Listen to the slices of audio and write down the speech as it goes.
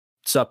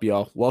Sup,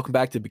 y'all? Welcome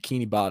back to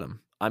Bikini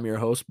Bottom. I'm your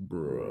host,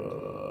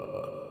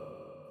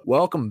 bro.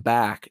 Welcome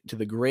back to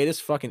the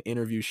greatest fucking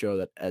interview show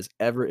that has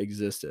ever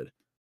existed.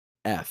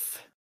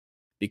 F.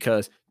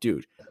 Because,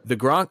 dude, the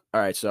Gronk.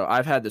 All right, so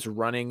I've had this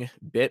running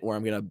bit where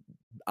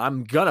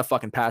I'm gonna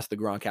fucking pass the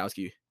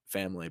Gronkowski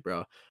family,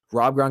 bro.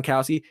 Rob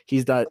Gronkowski,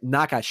 he's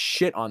not got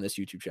shit on this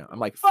YouTube channel. I'm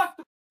like,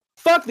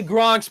 fuck the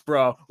Gronks,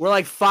 bro. We're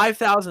like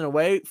 5,000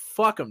 away.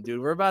 Fuck them,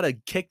 dude. We're about to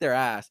kick their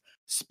ass.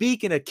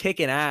 Speaking of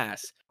kicking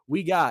ass,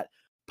 we got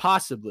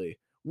possibly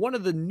one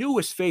of the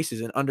newest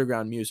faces in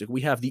underground music.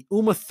 We have the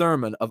Uma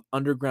Thurman of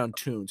underground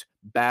tunes,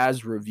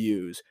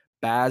 BazzReviews.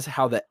 Baz,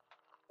 how the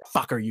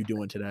fuck are you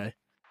doing today?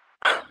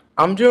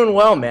 I'm doing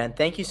well, man.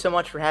 Thank you so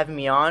much for having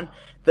me on.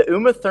 The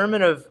Uma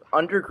Thurman of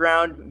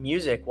underground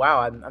music.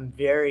 Wow, I'm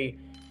very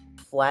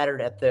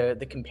flattered at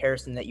the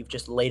comparison that you've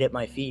just laid at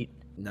my feet.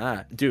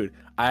 Nah, dude,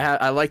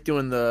 I like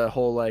doing the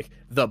whole like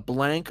the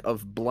blank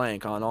of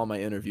blank on all my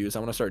interviews. I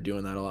want to start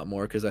doing that a lot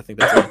more because I think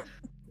that's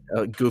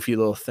a goofy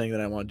little thing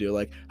that I want to do.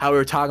 Like how we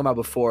were talking about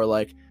before,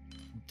 like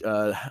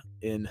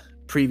in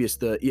previous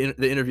the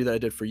interview that I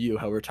did for you,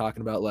 how we were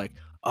talking about like,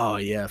 oh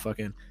yeah,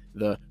 fucking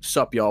the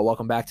sup y'all,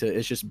 welcome back to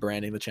it's just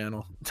branding the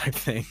channel type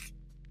thing.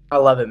 I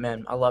love it,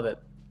 man. I love it.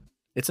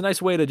 It's a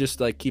nice way to just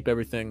like keep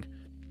everything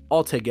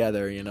all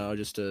together, you know,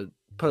 just to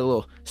put a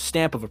little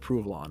stamp of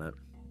approval on it.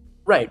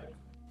 Right.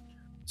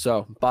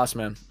 So, boss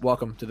man,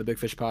 welcome to the Big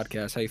Fish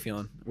Podcast. How you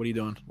feeling? What are you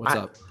doing? What's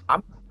up?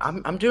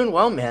 I'm doing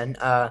well, man.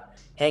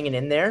 Hanging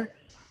in there.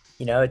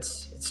 You know,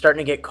 it's starting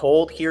to get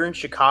cold here in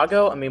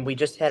Chicago. I mean, we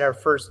just had our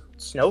first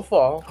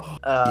snowfall.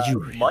 Did you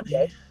really?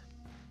 Monday?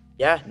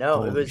 Yeah, no,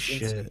 Holy it was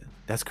shit.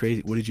 That's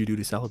crazy. What did you do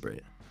to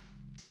celebrate?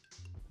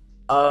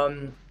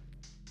 I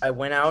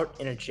went out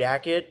in a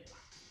jacket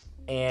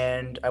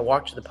and I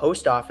walked to the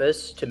post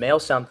office to mail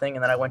something,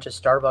 and then I went to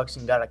Starbucks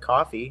and got a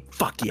coffee.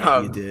 Fuck yeah,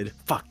 you did.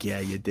 Fuck yeah,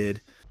 you did.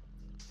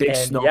 Big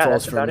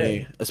snowfalls for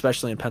me,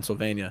 especially in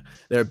Pennsylvania.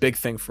 They're a big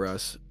thing for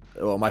us.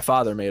 Well, my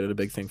father made it a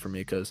big thing for me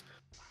because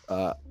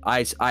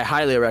I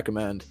highly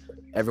recommend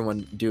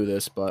everyone do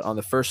this, but on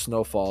the first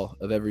snowfall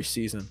of every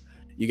season,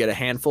 you get a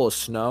handful of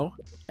snow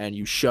and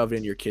you shove it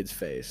in your kid's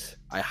face.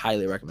 I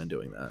highly recommend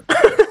doing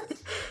that.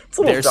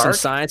 There's some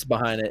science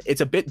behind it.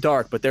 It's a bit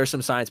dark, but there's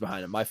some science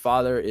behind it. My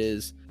father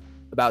is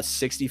about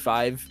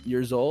 65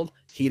 years old.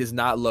 He does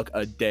not look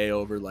a day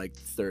over like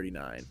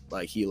 39.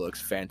 Like he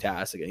looks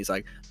fantastic. And he's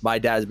like, my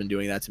dad's been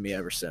doing that to me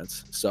ever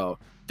since. So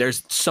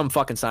there's some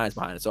fucking science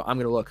behind it. So I'm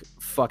going to look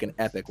fucking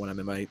epic when I'm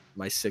in my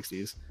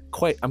 60s.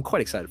 I'm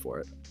quite excited for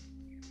it.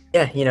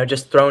 Yeah, you know,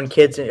 just throwing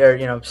kids or,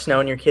 you know,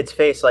 snow in your kid's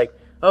face. Like,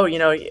 oh, you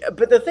know,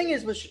 but the thing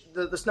is with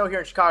the snow here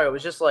in Chicago, it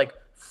was just like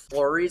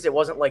flurries. It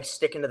wasn't like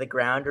sticking to the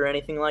ground or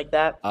anything like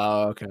that.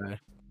 Oh, okay.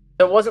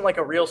 So it wasn't like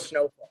a real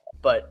snowfall,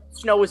 but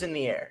snow was in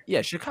the air.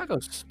 Yeah,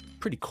 Chicago's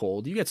pretty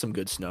cold. You get some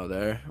good snow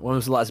there. When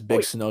was the last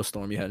big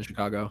snowstorm you had in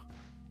Chicago?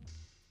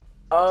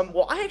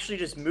 Well, I actually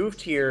just moved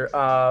here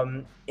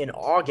in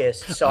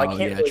August, so I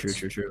can't.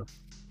 Yeah, true.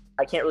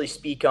 I can't really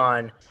speak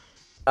on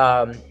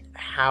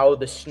how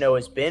the snow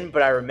has been,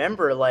 but I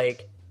remember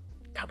like,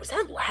 God, was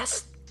that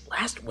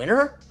last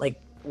winter? Like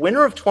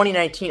winter of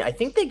 2019. I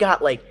think they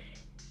got like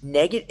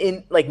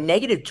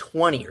negative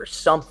 20 or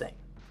something.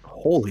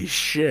 Holy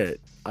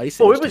shit! Oh,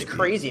 it was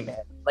crazy, man.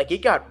 Like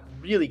it got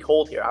really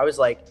cold here. I was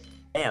like,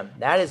 damn,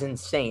 that is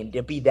insane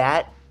to be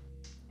that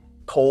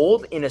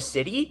cold in a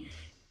city.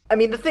 I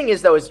mean, the thing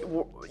is, though, is,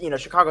 you know,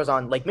 Chicago's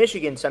on Lake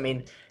Michigan, so I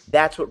mean,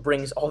 that's what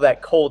brings all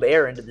that cold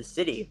air into the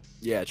city.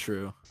 Yeah,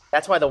 true.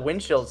 That's why the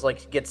wind chills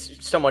like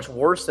gets so much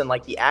worse than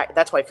like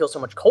that's why I feel so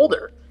much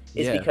colder.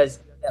 Is because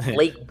that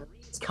lake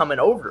breeze coming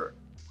over.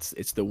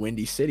 It's the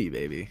Windy City,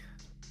 baby.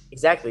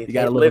 Exactly. You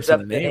gotta live up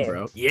to the name,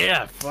 bro.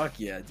 Yeah, fuck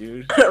yeah,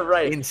 dude.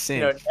 Right.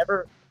 Insane. You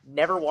know,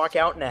 never walk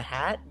out in a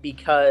hat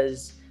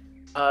because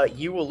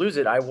you will lose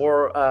it. I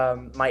wore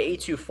my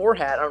A24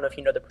 hat. I don't know if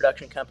you know the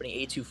production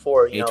company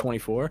A24.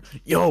 A24?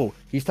 Yo,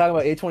 he's talking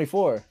about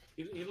A24.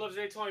 He loves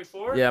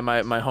A24? Yeah,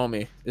 my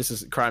homie. This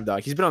is Crime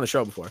Dog. He's been on the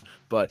show before,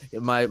 but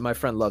my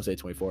friend loves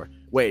A24.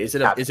 Wait, is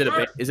it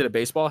a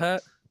baseball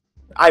hat?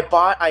 I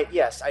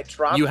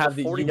dropped you have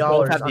 $40. You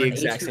both have the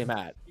exact same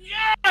hat.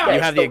 Yeah,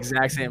 you have the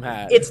exact same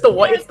hat. It's the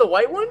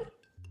white one?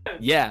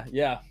 Yeah.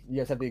 You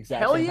guys have the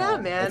exact same hat. Yeah,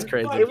 man. That's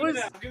crazy. It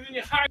was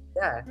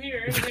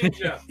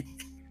Here,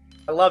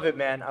 I love it,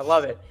 man. I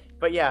love it.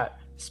 But yeah,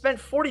 spent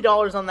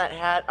 $40 on that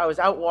hat. I was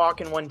out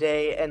walking one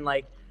day and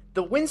like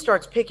the wind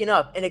starts picking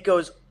up and it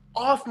goes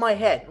off my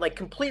head, like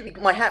completely.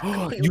 My hat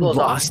completely You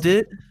lost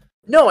it?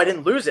 No, I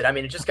didn't lose it. I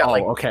mean, it just got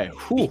okay.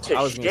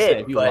 I was gonna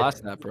say, you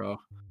lost that, bro.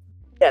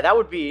 Yeah,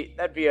 that'd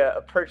be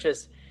a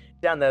purchase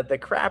down the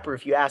crapper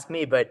if you ask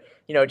me. But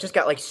you know, it just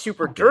got like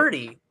super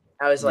dirty.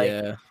 I was like,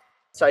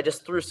 so I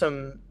just threw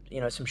some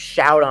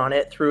shout on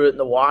it, threw it in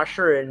the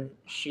washer, and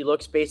she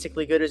looks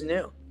basically good as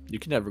new. You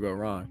can never go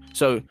wrong.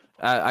 So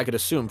I could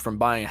assume from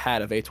buying a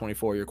hat of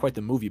A24, you're quite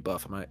the movie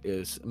buff.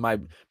 Is my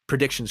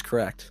predictions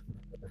correct?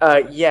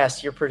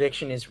 Yes, your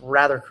prediction is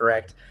rather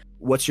correct.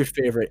 What's your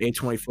favorite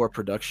A24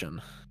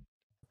 production?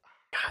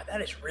 God,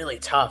 that is really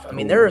tough. I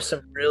mean, there are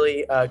some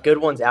really good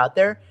ones out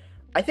there.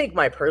 I think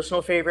my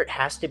personal favorite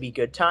has to be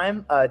Good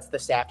Time. It's the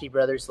Safdie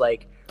brothers,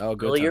 like Oh,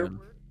 Good earlier.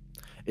 Time.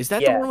 Is that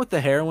the Yeah, one with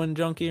the heroin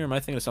junkie, or am I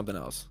thinking of something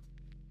else?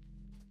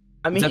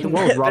 I Is that the mean,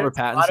 one with Robert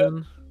there's a lot of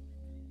Pattinson?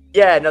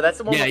 yeah. No, that's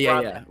the one Yeah, with yeah,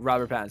 Rob yeah.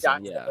 Robert Pattinson.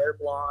 dyes the Yeah. hair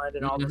blonde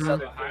and all this Mhm.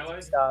 other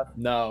crazy stuff.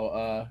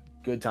 No,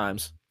 Good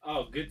Times.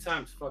 Oh, Good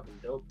Time's fucking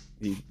dope.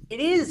 It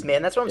is,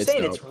 man. That's what I'm It's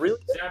saying. dope. It's really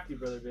good. Safdie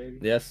brother, baby.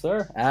 Yes,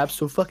 sir.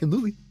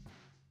 Absolutely.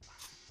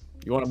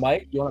 You want a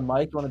mic? You want a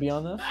mic? You want to be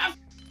on this?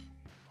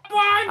 Come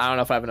on! I don't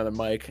know if I have another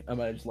mic. I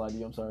might have just lied to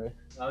you. I'm sorry.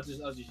 I'll just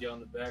yell in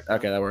the back.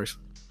 Okay, that works.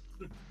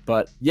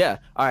 But yeah,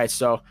 all right.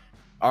 So,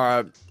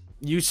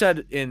 you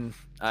said in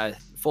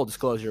full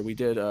disclosure, we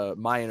did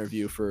my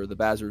interview for the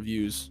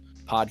BazzReviews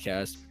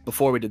podcast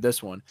before we did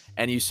this one,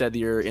 and you said that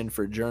you're in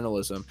for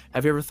journalism.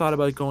 Have you ever thought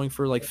about going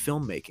for like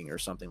filmmaking or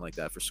something like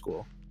that for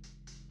school?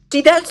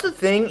 See, that's the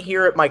thing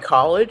here at my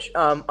college.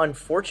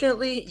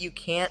 Unfortunately, you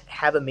can't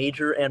have a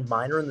major and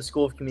minor in the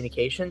School of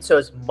Communication. So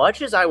as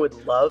much as I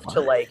would love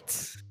to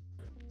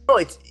no,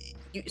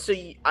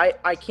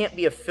 I can't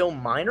be a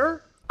film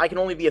minor. I can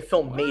only be a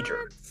film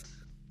major.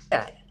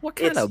 Yeah. What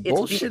kind of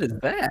bullshit is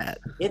that?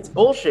 It's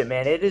bullshit,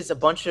 man. It is a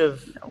bunch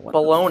of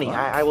baloney.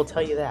 I will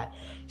tell you that.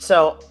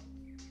 So,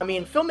 I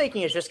mean,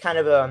 filmmaking is just kind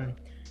of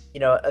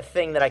a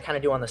thing that I kind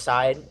of do on the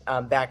side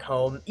back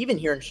home. Even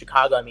here in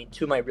Chicago, I mean,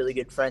 two of my really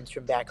good friends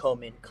from back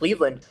home in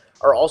Cleveland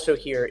are also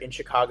here in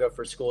Chicago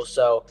for school.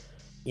 So,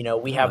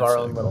 we have our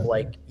own little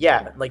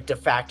de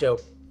facto,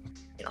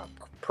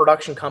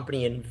 production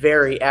company in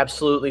very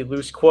absolutely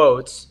loose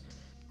quotes.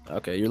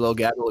 Okay, your little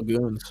Gap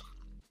Lagoons.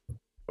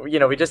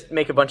 We just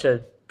make a bunch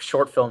of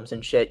short films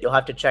and shit. You'll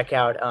have to check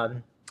out,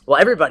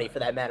 everybody for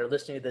that matter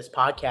listening to this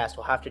podcast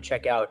will have to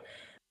check out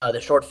the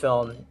short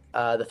film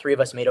the three of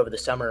us made over the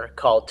summer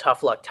called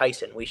Tough Luck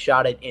Tyson. We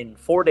shot it in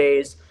 4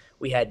 days.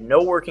 We had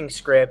no working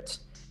script.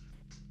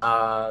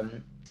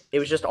 It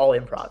was just all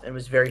improv, and it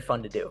was very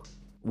fun to do.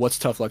 What's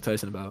Tough Luck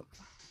Tyson about?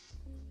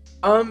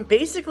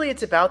 Basically,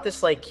 it's about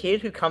this like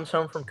kid who comes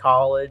home from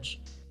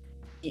college.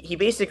 He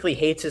basically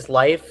hates his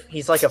life.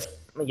 He's like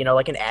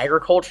like an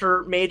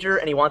agriculture major,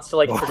 and he wants to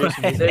like produce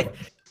music.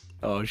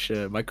 Oh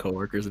shit, my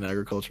coworker's an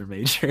agriculture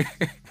major.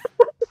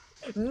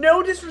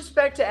 No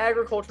disrespect to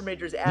agriculture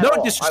majors at all.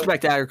 No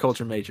disrespect to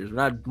agriculture majors.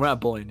 We're not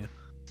bullying you.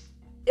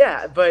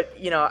 Yeah, but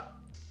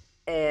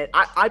and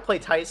I play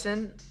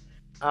Tyson.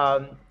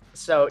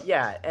 So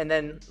yeah, and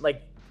then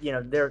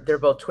they're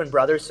both twin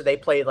brothers, so they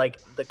play like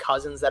the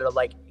cousins that are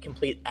like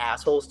complete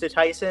assholes to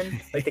Tyson.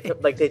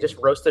 They just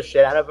roast the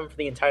shit out of him for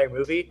the entire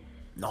movie.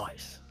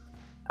 Nice.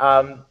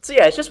 So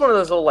yeah, it's just one of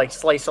those little like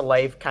slice of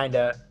life kind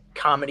of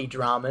comedy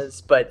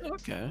dramas, but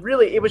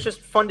really it was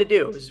just fun to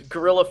do. It was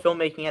guerrilla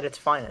filmmaking at its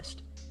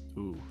finest.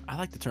 Ooh, I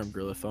like the term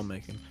guerrilla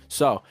filmmaking.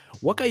 So,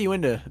 what got you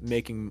into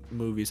making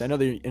movies? I know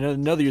that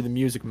you're the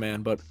music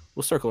man, but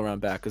we'll circle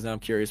around back because now I'm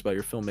curious about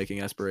your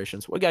filmmaking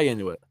aspirations. What got you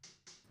into it?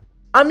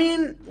 I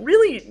mean,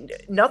 really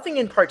nothing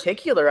in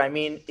particular. I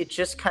mean, it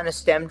just kind of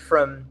stemmed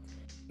from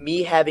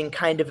me having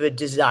kind of a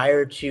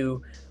desire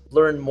to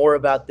learn more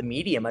about the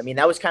medium. I mean,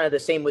 that was kind of the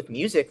same with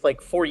music.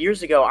 Like 4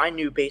 years ago, I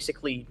knew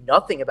basically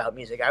nothing about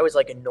music. I was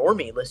like a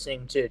normie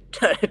listening to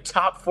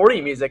top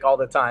 40 music all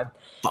the time.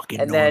 Fucking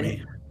and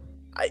normie.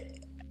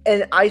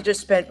 Then I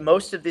just spent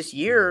most of this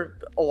year,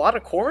 a lot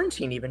of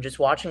quarantine, even just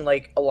watching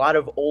like a lot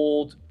of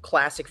old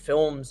classic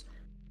films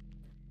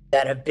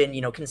that have been,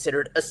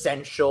 considered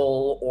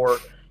essential or,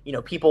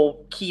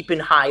 people keep in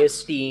high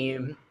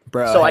esteem.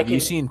 Bro, so have you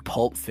seen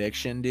Pulp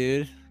Fiction,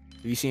 dude?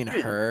 Have you seen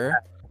Her?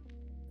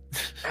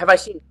 Have I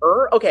seen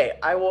Her? Okay,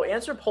 I will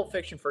answer Pulp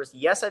Fiction first.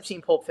 Yes, I've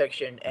seen Pulp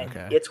Fiction, and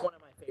it's one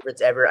of my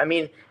favorites ever. I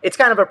mean, it's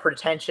kind of a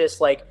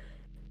pretentious, like,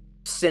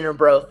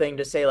 Cinebro thing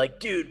to say, like,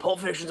 dude, Pulp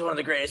Fiction's one of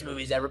the greatest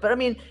movies ever. But I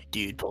mean,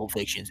 dude, Pulp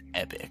Fiction's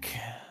epic.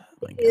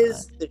 It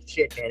is the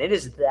shit, man. It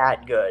is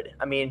that good.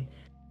 I mean,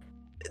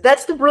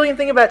 that's the brilliant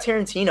thing about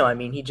Tarantino. I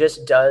mean, he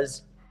just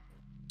does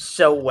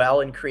so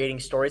well in creating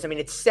stories. I mean,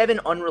 it's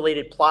 7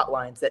 unrelated plot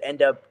lines that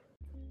end up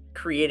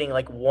creating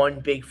like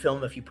one big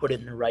film if you put it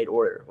in the right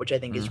order, which I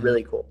think is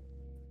really cool.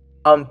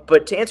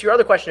 But to answer your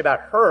other question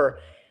about Her,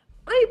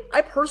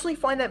 I personally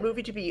find that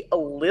movie to be a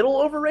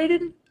little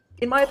overrated,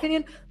 in my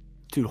opinion.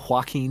 Dude,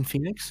 Joaquin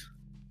Phoenix?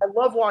 I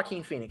love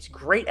Joaquin Phoenix.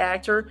 Great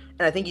actor,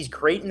 and I think he's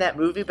great in that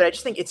movie, but I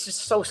just think it's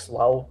just so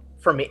slow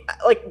for me.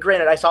 Like,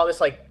 granted, I saw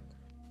this like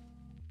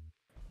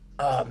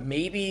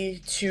maybe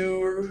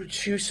two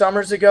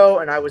summers ago,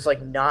 and I was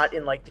like not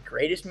in like the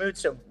greatest mood,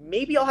 so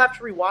maybe I'll have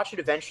to rewatch it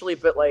eventually.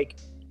 But like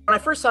when I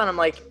first saw it, I'm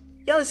like,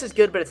 yeah, this is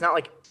good, but it's not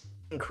like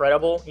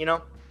incredible,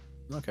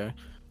 Okay.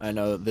 I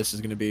know that this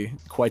is going to be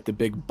quite the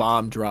big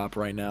bomb drop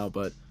right now,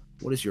 but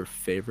what is your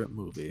favorite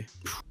movie?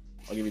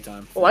 I'll give you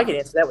time. Well, I can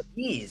answer that with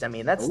ease. I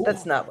mean,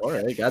 that's not. All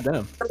right,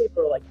 goddamn. Some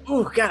people are like,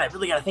 "Oh God, I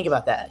really got to think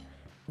about that."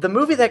 The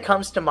movie that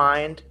comes to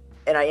mind,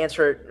 and I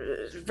answer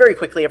it very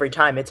quickly every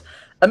time, it's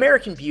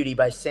American Beauty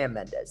by Sam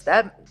Mendes.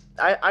 That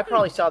I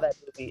probably saw that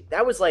movie.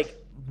 That was like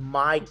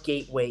my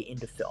gateway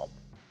into film.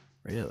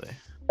 Really?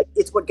 Like,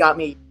 it's what got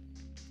me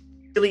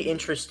really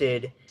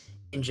interested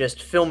in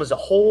just film as a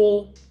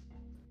whole,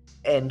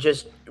 and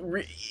just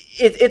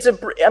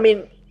I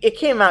mean, it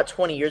came out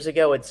 20 years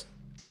ago. It's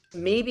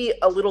maybe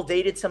a little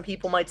dated, some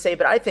people might say,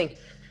 but I think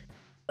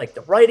like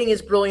the writing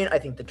is brilliant. I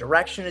think the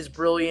direction is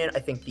brilliant. I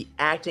think the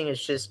acting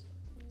is just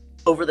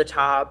over the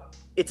top.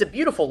 It's a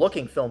beautiful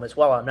looking film as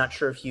well. I'm not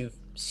sure if you've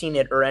seen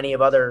it or any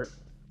of other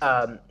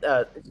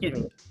excuse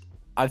me.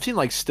 I've seen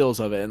like stills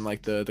of it and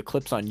like the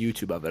clips on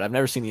YouTube of it. I've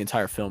never seen the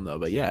entire film though,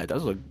 but yeah, it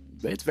does look,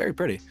 it's very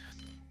pretty.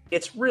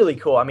 It's really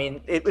cool. I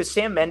mean, it was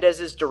Sam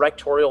Mendes's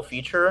directorial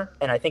feature,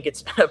 and I think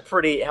it's a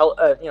pretty hell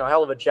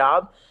of a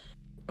job.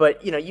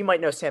 But you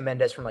might know Sam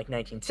Mendes from like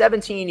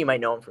 1917. You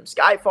might know him from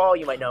Skyfall.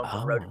 You might know him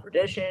from Road to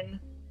Perdition.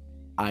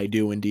 I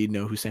do indeed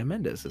know who Sam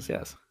Mendes is.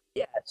 Yes.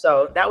 Yeah.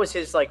 So that was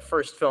his like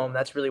first film.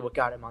 That's really what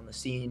got him on the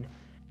scene.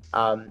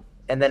 And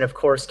then of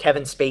course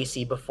Kevin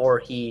Spacey before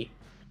he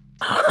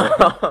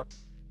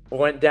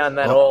went down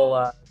that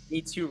whole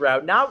Me Too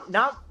route. Not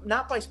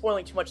by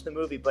spoiling too much of the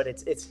movie, but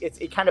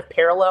it kind of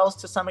parallels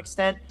to some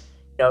extent.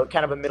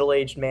 Kind of a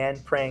middle-aged man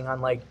preying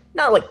on like,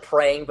 not like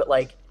preying, but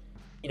like,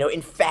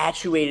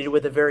 infatuated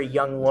with a very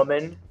young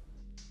woman.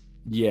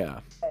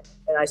 Yeah.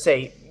 And I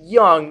say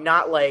young,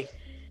 not like,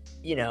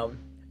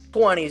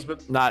 20s,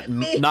 but not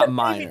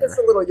minor. Maybe just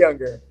a little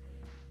younger.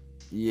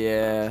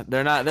 Yeah,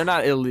 they're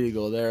not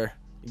illegal. They're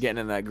getting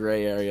in that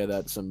gray area,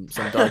 that some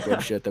dark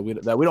web shit that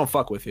we don't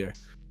fuck with here.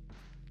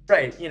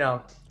 Right.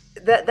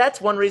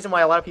 That's one reason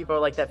why a lot of people are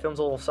like, that film's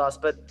a little sus,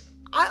 but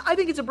I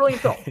think it's a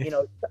brilliant film.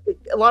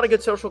 A lot of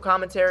good social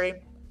commentary.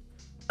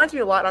 Reminds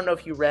me a lot. I don't know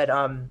if you read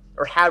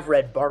or have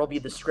read Bartleby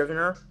the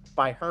Scrivener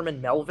by Herman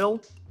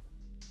Melville.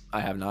 I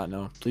have not.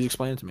 No. Please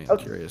explain it to me. I'm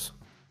curious.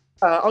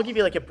 I'll give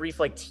you like a brief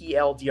like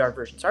TLDR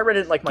version. So I read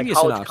it in like my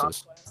college comp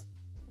class.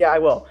 Yeah, I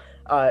will.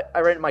 I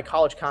read it in my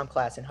college comp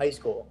class in high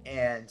school,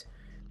 and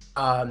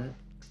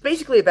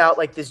basically about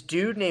like this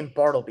dude named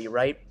Bartleby,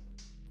 right?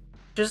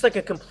 Just like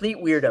a complete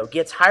weirdo,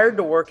 gets hired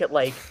to work at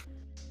like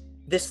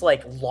this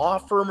like law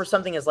firm or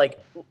something as like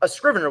a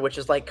scrivener, which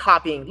is like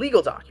copying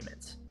legal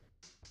documents.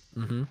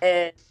 Mm-hmm.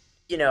 And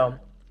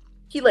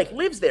he like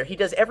lives there. He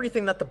does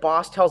everything that the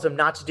boss tells him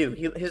not to do.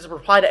 His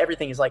reply to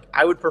everything is like,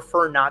 I would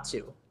prefer not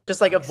to. Just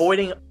like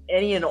avoiding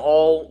any and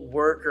all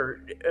work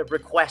or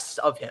requests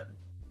of him.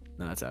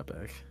 No, that's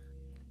epic.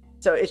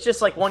 So it's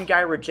just like one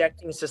guy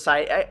rejecting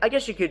society. I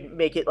guess you could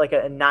make it like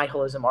a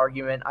nihilism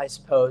argument, I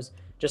suppose.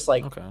 Just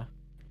like, okay.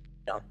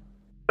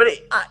 But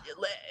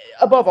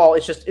above all,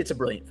 it's a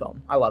brilliant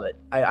film. I love it.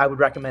 I would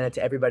recommend it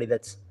to everybody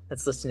that's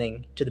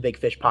listening to the Big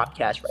Fish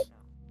podcast right now.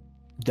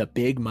 The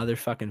Big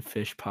Motherfucking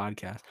Fish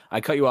podcast.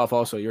 I cut you off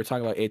also. You were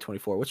talking about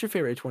A24. What's your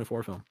favorite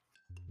A24 film?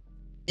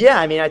 Yeah,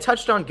 I mean, I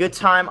touched on Good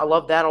Time. I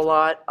love that a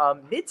lot.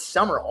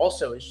 Midsummer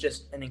also is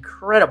just an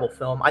incredible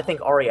film. I think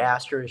Ari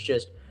Aster is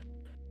just,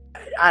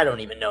 I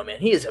don't even know, man.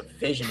 He is a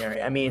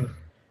visionary. I mean,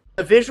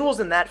 the visuals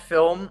in that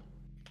film,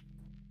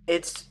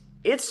 it's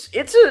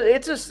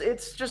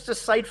just a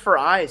sight for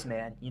eyes,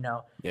 man.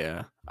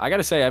 Yeah, I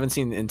gotta say, I haven't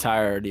seen the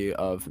entirety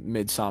of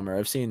Midsummer.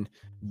 I've seen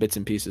bits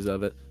and pieces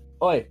of it.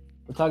 Oi,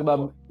 we're talking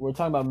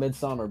about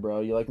Midsummer, bro.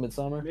 You like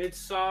Midsummer?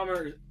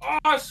 Midsummer is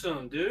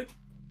awesome, dude.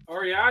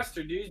 Ari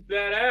Aster, dude, he's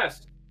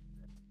badass.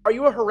 Are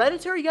you a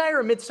Hereditary guy or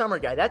a Midsummer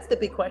guy? That's the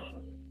big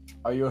question.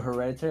 Are you a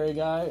Hereditary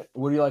guy?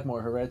 What do you like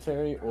more,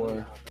 Hereditary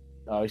or?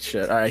 Oh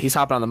shit! All right, he's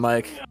hopping on the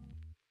mic.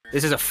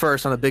 This is a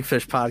first on the Big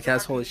Fish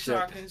podcast. Holy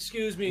shit!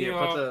 Excuse me, put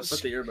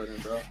the earbud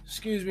in, bro.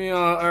 Excuse me,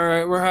 all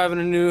right, we're having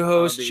a new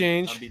host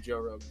change. I'll be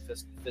Joe Rogan.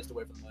 Fist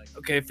away from the mic.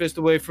 Okay, fist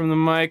away from the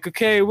mic.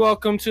 Okay,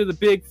 welcome to the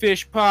Big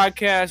Fish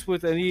podcast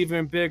with an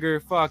even bigger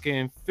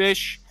fucking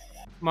fish.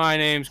 My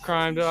name's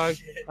Crime Dog.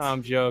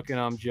 I'm joking.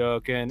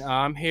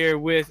 I'm here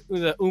with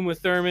the Uma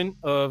Thurman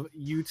of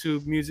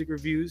YouTube Music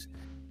Reviews.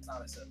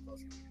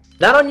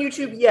 Not on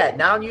YouTube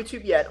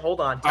yet. Hold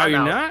on. Are you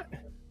not?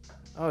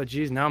 Oh,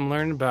 geez. Now I'm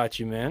learning about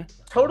you, man.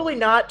 Totally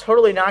not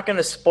going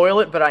to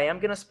spoil it, but I am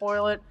going to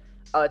spoil it.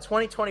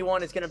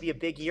 2021 is going to be a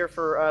big year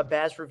for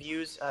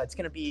BazzReviews. It's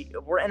going to be,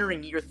 we're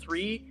entering year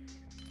 3.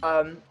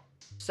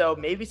 So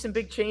maybe some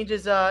big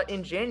changes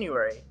in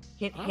January.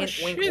 Hint,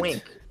 shit. Wink,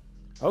 wink.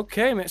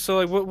 Okay, man. So,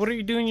 like, what are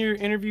you doing your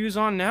interviews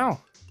on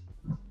now?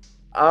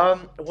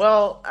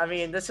 Well, I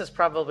mean, this is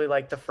probably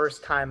like the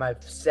first time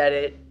I've said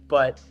it,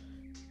 but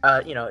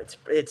it's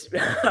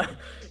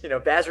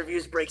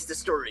BazzReviews breaks the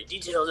story,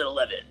 details at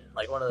 11,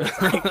 like one of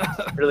those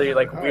like really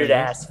like weird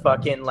ass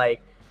fucking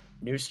like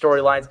news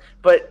storylines.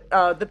 But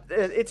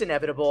it's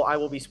inevitable. I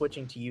will be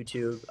switching to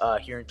YouTube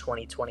here in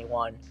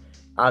 2021.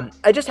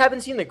 I just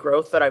haven't seen the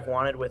growth that I've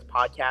wanted with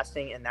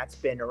podcasting, and that's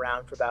been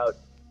around for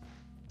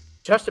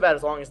just about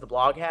as long as the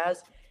blog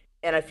has.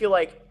 And I feel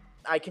like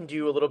I can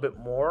do a little bit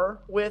more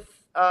with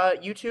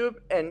YouTube,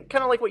 and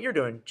kind of like what you're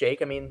doing,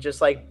 Jake. I mean,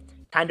 just like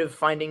kind of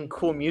finding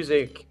cool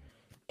music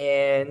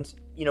and,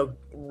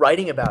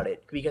 writing about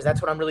it, because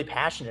that's what I'm really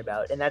passionate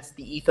about. And that's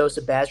the ethos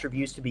of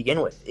BazzReviews to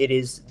begin with. It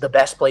is the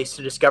best place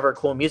to discover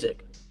cool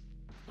music.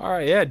 All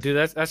right, yeah, dude,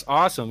 that's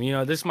awesome.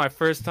 This is my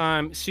first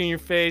time seeing your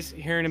face,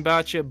 hearing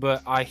about you,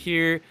 but I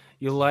hear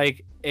you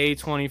like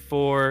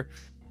A24,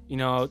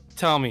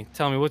 tell me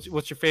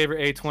what's your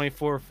favorite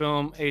A24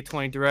 film,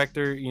 A20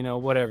 director,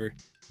 whatever.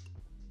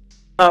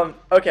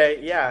 Okay,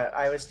 yeah,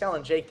 I was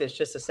telling Jake this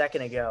just a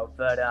second ago,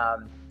 but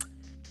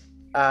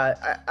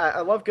I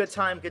love Good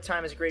Time. Good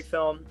Time is a great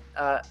film.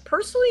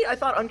 Personally, I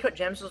thought Uncut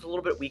Gems was a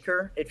little bit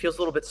weaker. It feels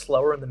a little bit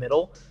slower in the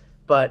middle,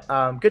 but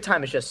Good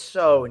Time is just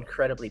so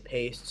incredibly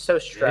paced, so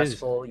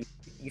stressful.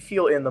 You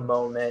feel in the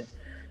moment.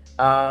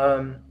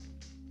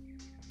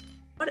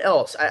 What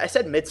else? I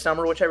said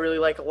Midsummer, which I really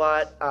like a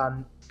lot.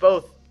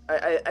 Both,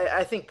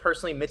 I think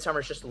personally, Midsummer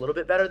is just a little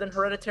bit better than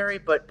Hereditary,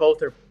 but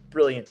both are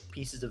brilliant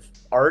pieces of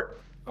art,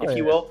 if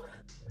you will.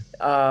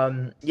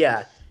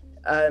 Yeah.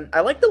 I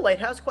like The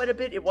Lighthouse quite a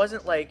bit. It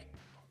wasn't like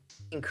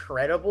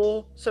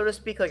incredible, so to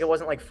speak. Like it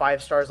wasn't like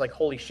 5 stars. Like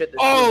holy shit, this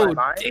blew my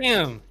mind.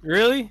 Damn,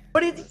 really?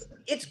 But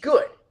it's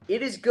good.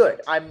 It is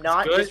good. I'm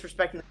not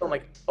disrespecting the film.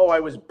 Like I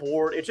was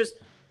bored.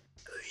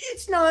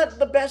 It's not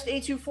the best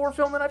A24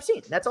 film that I've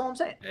seen. That's all I'm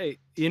saying. Hey,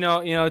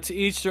 to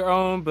each their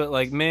own. But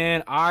like,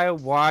 man, I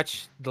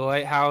watched The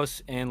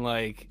Lighthouse, and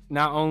like,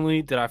 not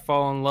only did I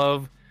fall in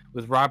love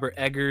with Robert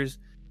Eggers,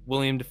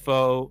 William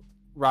Dafoe,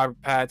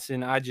 Robert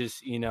Pattinson, I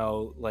just,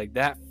 like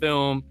that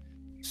film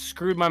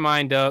screwed my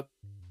mind up,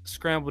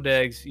 scrambled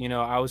eggs.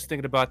 I was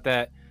thinking about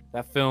that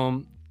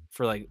film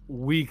for like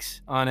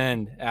weeks on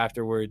end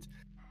afterwards.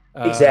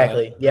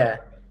 Exactly. Yeah.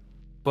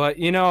 But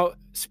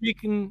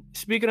speaking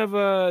of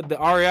the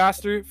Ari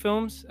Aster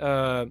films,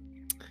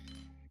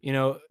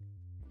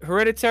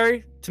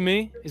 Hereditary to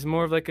me is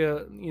more of like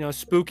a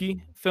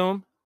spooky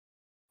film.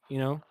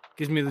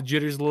 Gives me the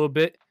jitters a little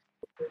bit.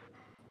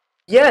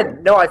 Yeah.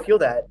 No, I feel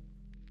that.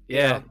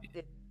 Yeah.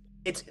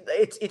 It's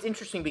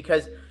interesting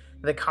because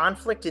the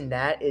conflict in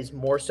that is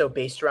more so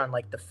based around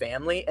like the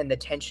family and the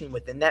tension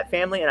within that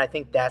family, and I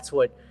think that's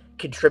what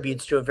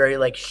contributes to a very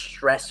like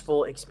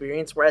stressful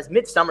experience. Whereas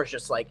Midsummer's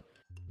just like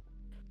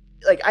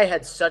I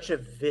had such a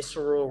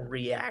visceral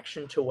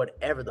reaction to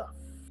whatever the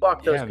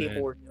fuck those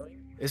people were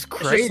doing. It's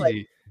crazy. Just,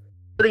 like,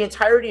 for the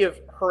entirety of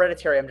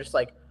Hereditary, I'm just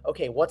like,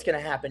 okay, what's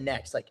gonna happen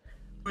next? Like,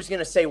 who's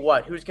gonna say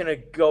what? Who's gonna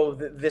go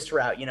this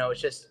route?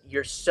 It's just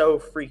you're so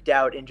freaked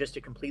out in just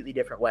a completely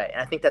different way.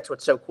 And I think that's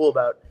what's so cool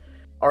about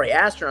Ari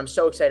Aster. I'm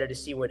so excited to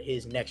see what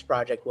his next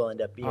project will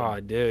end up being.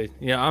 Oh, dude,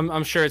 yeah,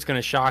 I'm sure it's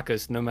gonna shock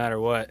us no matter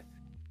what.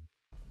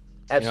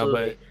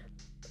 Absolutely. But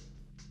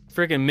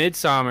freaking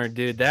Midsummer,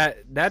 dude,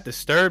 that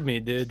disturbed me,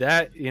 dude.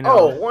 That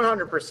Oh,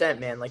 100%,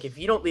 man. Like if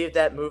you don't leave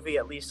that movie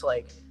at least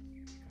like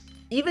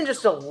even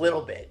just a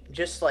little bit,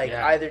 just like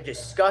either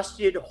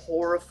disgusted,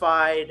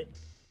 horrified,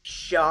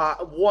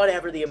 shocked,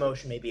 whatever the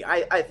emotion may be,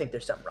 I think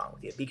there's something wrong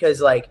with you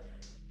because like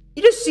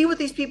you just see what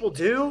these people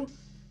do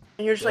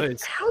and you're just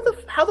like, how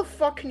the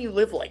fuck can you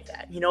live like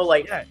that?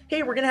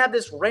 Hey, we're gonna have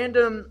this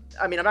random,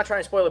 I mean, I'm not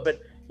trying to spoil it,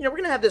 but we're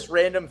gonna have this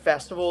random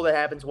festival that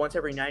happens once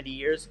every 90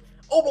 years.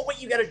 Oh, but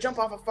wait, you gotta jump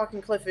off a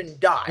fucking cliff and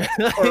die.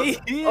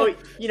 Or,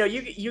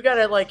 you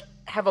gotta like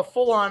have a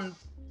full-on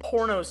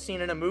porno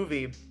scene in a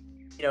movie.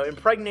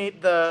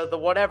 Impregnate the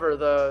whatever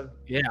the.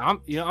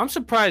 Yeah, I'm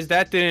surprised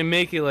that didn't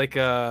make it like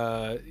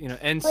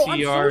NCR. Bro,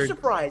 I'm so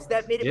surprised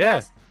that made it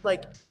past,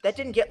 like that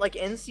didn't get like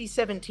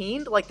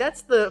NC-17. Like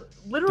that's the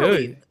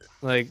literally. Dude,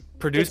 like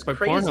produced by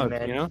Pornhub,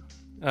 man.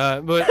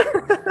 But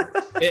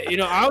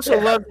I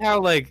also loved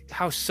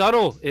how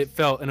subtle it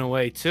felt in a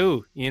way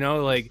too.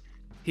 Like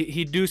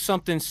he'd do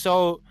something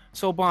so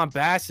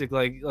bombastic,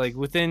 like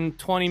within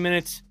 20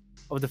 minutes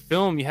of the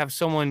film, you have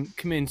someone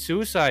committing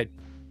suicide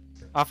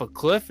off a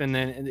cliff, and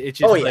then it's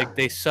just like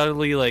they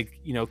subtly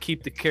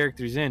keep the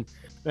characters in.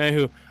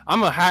 Anywho,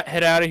 I'm gonna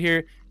head out of here.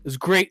 It was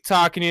great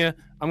talking to you.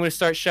 I'm gonna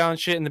start shouting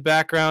shit in the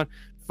background.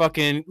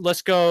 Fucking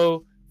let's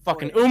go.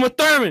 Fucking Uma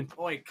Thurman.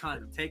 Boy,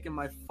 cunt, taking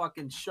my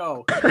fucking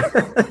show.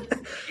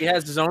 He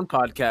has his own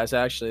podcast.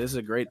 Actually, this is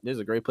a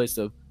great place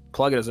to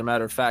plug it. As a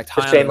matter of fact,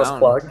 shameless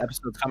plug.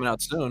 Episode's coming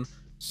out soon.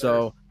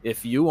 So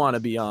if you want to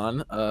be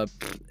on,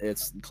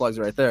 it's plugs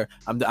right there.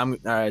 I'm all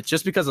right.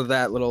 Just because of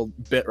that little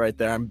bit right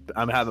there,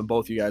 I'm having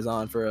both you guys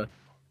on for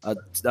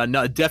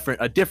a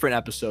different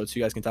episode, so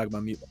you guys can talk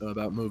about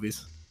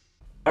movies.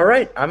 All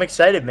right, I'm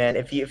excited, man.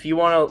 If you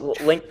want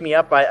to link me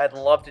up, I'd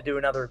love to do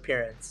another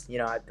appearance.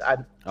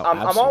 I'm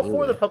all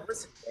for the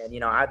publicity,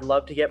 and I'd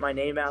love to get my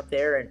name out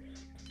there and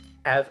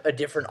have a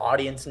different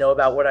audience know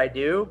about what I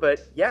do.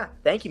 But yeah,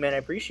 thank you, man. I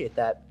appreciate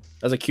that.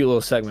 That's a cute little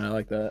segment. I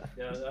like that.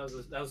 Yeah,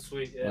 that was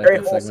sweet. Yeah. Very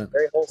wholesome.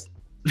 Very wholesome.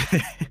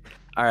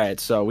 All right,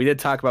 so we did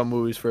talk about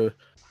movies for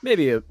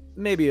maybe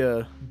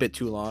a bit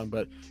too long,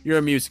 but you're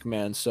a music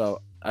man,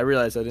 so I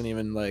realized I didn't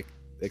even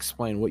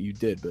explain what you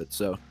did. But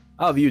so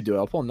I'll have you do it.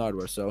 I'll pull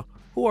Nardwar. So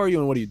who are you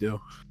and what do you do?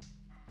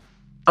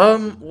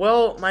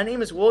 Well, my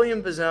name is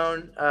William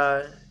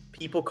Bazone.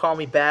 People call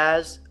me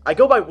Baz. I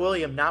go by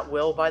William, not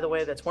Will, by the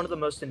way. That's one of the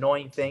most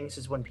annoying things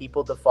is when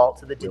people default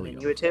to the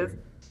diminutive.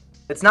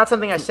 It's not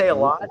something I say a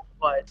lot,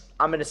 but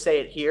I'm going to say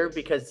it here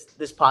because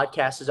this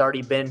podcast has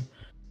already been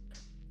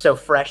so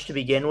fresh to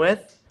begin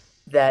with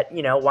that,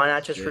 why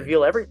not just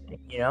reveal everything,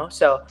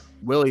 So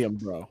William,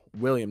 bro.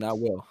 William, not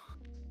Will.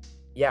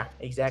 Yeah,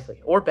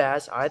 exactly. Or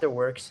Baz, either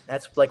works.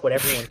 That's like what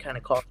everyone kind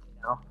of calls me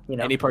now. You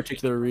know. Any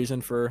particular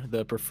reason for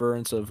the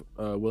preference of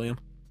William?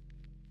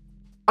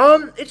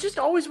 It's just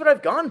always what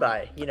I've gone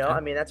by. You know, Okay. I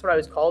mean, that's what I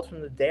was called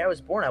from the day I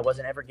was born. I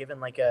wasn't ever given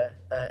like a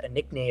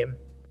nickname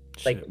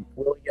like Shit.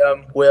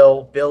 William,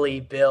 Will, Billy,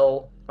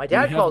 Bill. My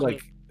dad We calls have me.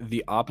 like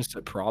the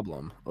opposite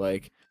problem.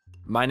 Like,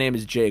 my name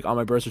is Jake. On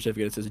my birth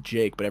certificate, it says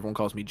Jake, but everyone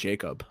calls me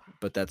Jacob.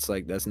 But that's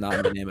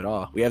not my name at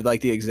all. We have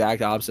like the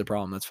exact opposite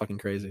problem. That's fucking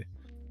crazy.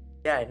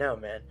 Yeah, I know,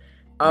 man.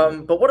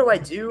 But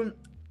what do?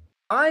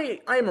 I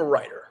am a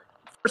writer,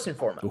 first and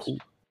foremost. Ooh.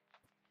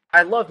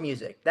 I love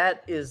music.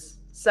 That is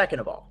second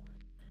of all.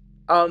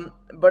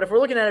 But if we're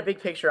looking at a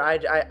big picture,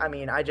 I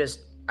mean, I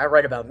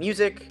write about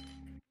music.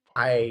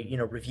 I,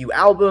 review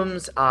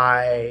albums.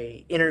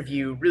 I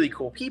interview really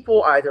cool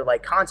people, either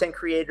like content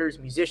creators,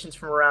 musicians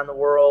from around the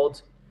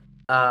world.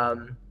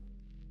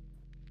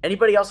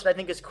 Anybody else that I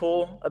think is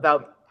cool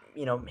about,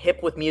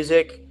 hip with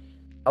music,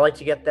 I like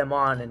to get them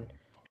on and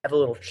have a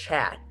little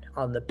chat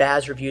on the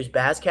BazzReviews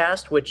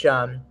Bazzcast, which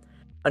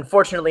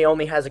unfortunately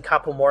only has a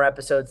couple more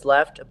episodes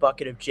left. A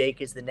Bucket of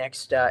Jake is the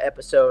next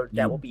episode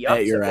that will be up.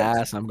 Bet your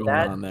ass I'm going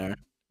on there.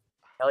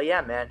 Hell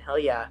yeah, man. Hell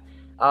yeah.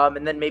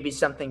 And then maybe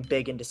something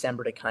big in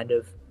December to kind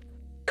of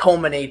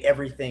culminate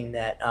everything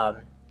that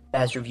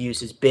BazzReviews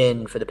has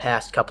been for the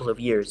past couple of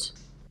years.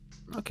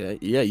 Okay,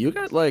 yeah, you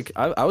got like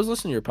I was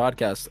listening to your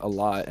podcast a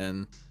lot,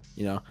 and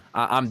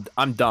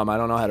I'm dumb. I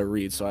don't know how to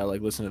read, so I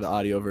like listen to the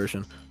audio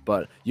version.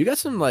 But you got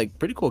some like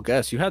pretty cool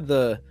guests. You had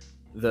the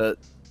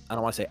I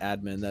don't want to say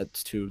admin.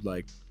 That's too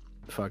like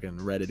fucking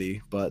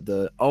Reddity, but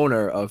the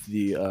owner of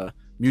the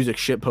music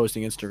shit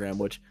posting Instagram,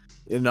 which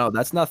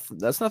that's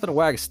nothing to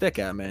wag a stick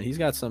at, man. He's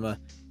got some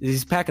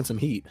he's packing some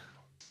heat.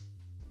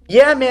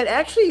 Yeah, man.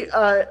 Actually,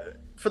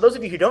 for those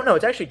of you who don't know,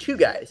 it's actually two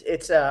guys.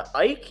 It's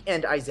Ike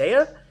and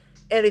Isaiah.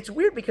 And it's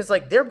weird because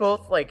like they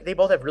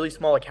both have really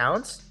small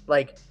accounts.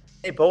 Like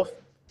they both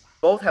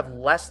have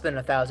less than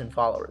 1,000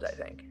 followers, I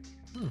think.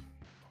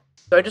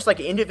 So I just like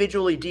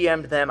individually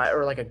DM'd them,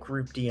 or like a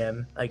group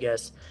DM, I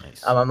guess.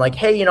 Nice. I'm like,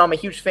 hey, I'm a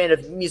huge fan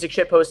of music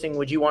shit posting.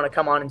 Would you want to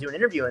come on and do an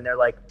interview? And they're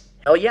like,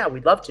 hell yeah,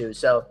 we'd love to.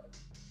 So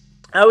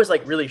I was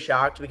like really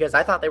shocked because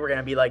I thought they were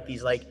gonna be like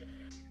these like,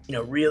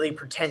 really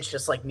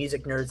pretentious like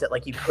music nerds that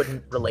like you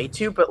couldn't relate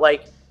to. But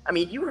like, I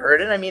mean, you heard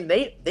it. I mean,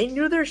 they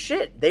knew their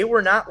shit. They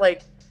were not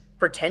like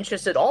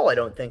pretentious at all. I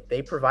don't think.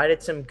 They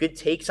provided some good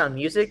takes on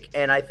music,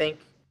 and I think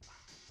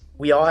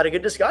we all had a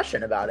good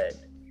discussion about it.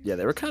 Yeah,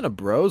 they were kind of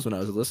bros when I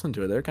was listening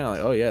to it. They're kind of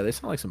like, oh yeah, they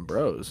sound like some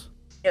bros.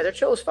 Yeah, they're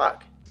chill as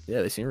fuck.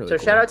 Yeah, they seem really so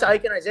cool. Shout out to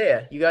Ike and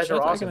Isaiah. You guys Shout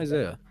are out to awesome. Ike and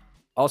Isaiah.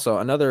 Also,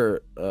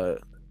 another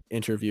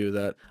interview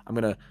that I'm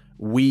gonna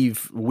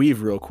weave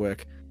real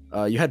quick.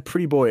 You had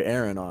Pretty Boy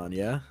Aaron on,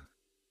 yeah?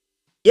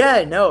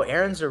 Yeah, no,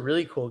 Aaron's a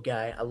really cool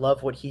guy. I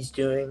love what he's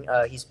doing.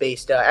 He's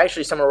based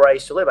actually somewhere where I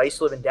used to live. I used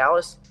to live in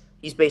Dallas.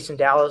 He's based in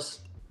Dallas.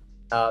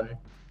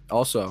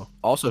 Also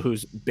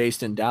who's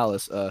based in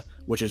Dallas,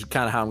 which is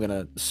kind of how I'm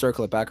gonna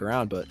circle it back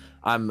around. But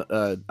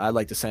I'd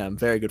like to say I'm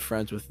very good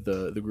friends with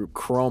the group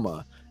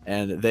Chroma,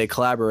 and they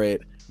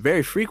collaborate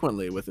very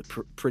frequently with the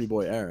Pretty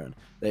Boy Aaron.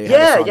 They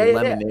have a song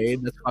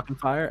Lemonade that's fucking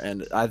fire,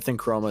 and I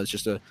think Chroma is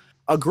just a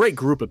great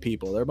group of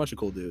people. They're a bunch of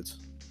cool dudes.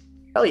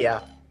 Hell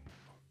yeah.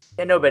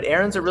 Yeah, no, but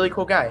Aaron's a really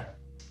cool guy.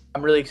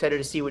 I'm really excited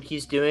to see what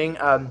he's doing.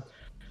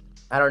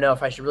 I don't know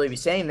if I should really be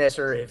saying this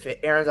or if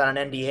Aaron's on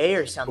an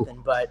NDA or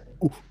something, but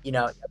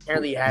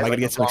apparently he has. Am I like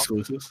gonna get some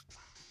exclusives?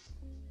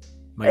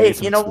 Hey,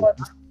 you know what?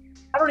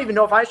 I don't even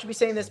know if I should be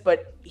saying this,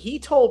 but he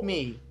told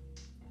me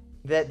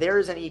that there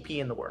is an EP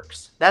in the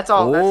works. That's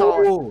all. That's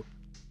all.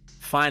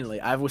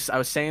 Finally, I was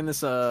saying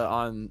this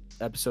on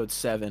episode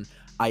 7.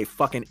 I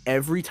fucking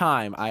every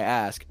time I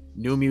ask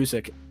new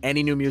music,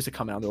 any new music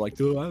coming out, they're like,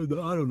 dude,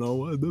 I don't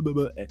know.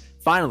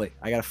 Finally,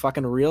 I got a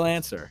fucking real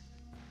answer.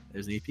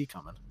 There's an EP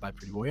coming by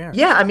Pretty Boy Aaron.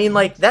 Yeah, I mean,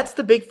 like, that's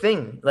the big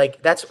thing.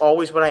 Like, that's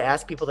always what I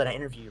ask people that I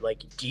interview.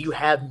 Like, do you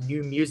have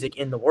new music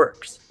in the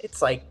works?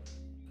 It's like,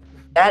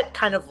 that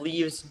kind of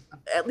leaves,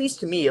 at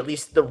least to me, at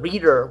least the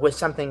reader, with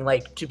something,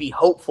 like, to be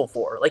hopeful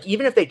for. Like,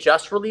 even if they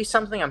just release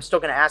something, I'm still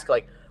going to ask,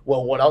 like,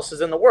 well, what else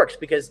is in the works?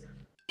 Because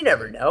you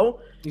never know.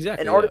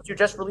 Exactly. An artist who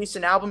just released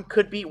an album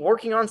could be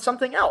working on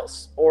something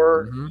else,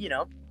 or,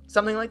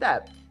 something like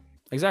that.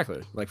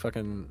 Exactly. Like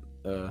fucking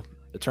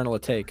Eternal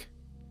Take.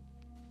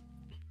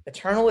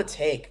 Eternal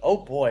Take. Oh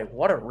boy,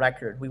 what a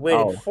record. We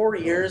waited 4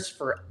 years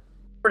for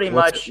pretty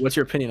much. What's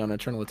your opinion on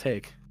Eternal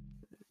Take?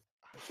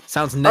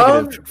 Sounds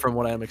negative from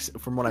what I'm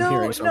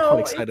hearing, so I'm quite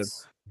excited.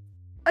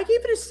 I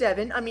gave it a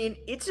 7. I mean,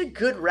 it's a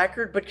good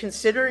record, but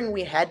considering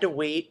we had to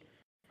wait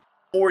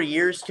 4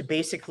 years to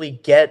basically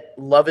get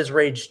Love is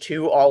Rage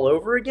 2 all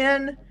over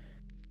again,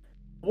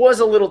 was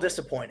a little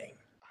disappointing.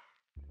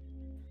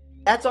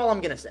 That's all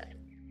I'm gonna say.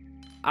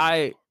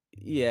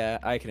 Yeah,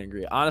 I can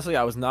agree. Honestly,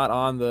 I was not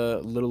on the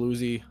Lil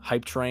Uzi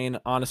hype train,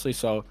 honestly,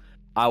 so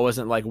I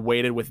wasn't like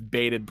waited with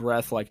bated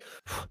breath, like,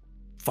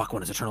 fuck,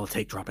 when is Eternal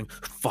Take dropping?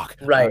 Fuck.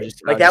 Right.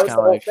 That was the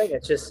whole thing.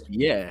 It's just.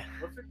 Yeah.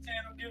 What's the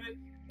Tano give it?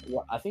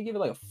 Well, I think give it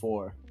like a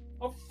 4.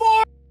 A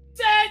 4?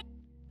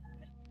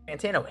 10?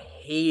 Fantano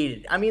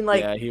hated. I mean,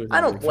 like, yeah, he was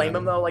I don't blame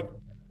him though. Like,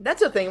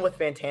 That's the thing with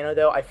Fantano,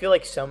 though. I feel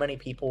like so many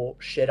people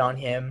shit on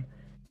him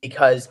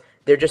because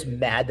they're just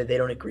mad that they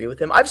don't agree with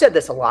him. I've said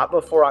this a lot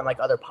before on like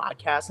other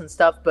podcasts and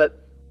stuff,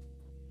 but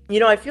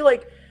I feel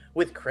like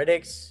with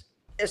critics,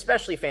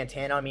 especially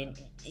Fantano, I mean,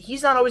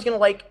 he's not always going to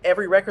like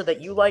every record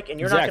that you like, and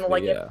you're not going to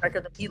like every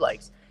record that he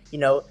likes.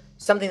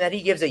 Something that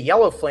he gives a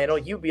yellow flannel,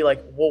 you'd be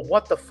like, well,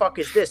 what the fuck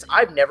is this?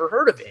 I've never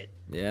heard of it.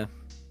 Yeah.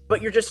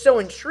 But you're just so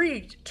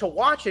intrigued to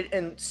watch it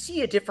and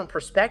see a different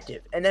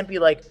perspective, and then be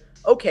like,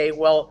 okay,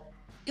 well,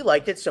 you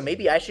liked it, so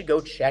maybe I should go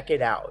check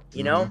it out,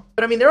 you know?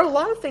 But I mean, there are a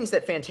lot of things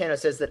that Fantano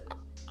says that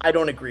I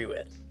don't agree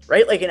with,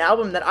 right? Like an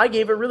album that I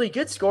gave a really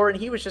good score, and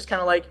he was just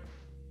kind of like,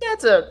 yeah,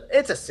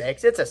 it's a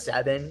 6, it's a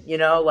 7,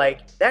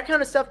 like that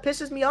kind of stuff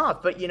pisses me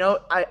off. But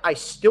I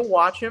still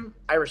watch him,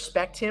 I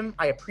respect him,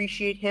 I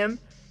appreciate him.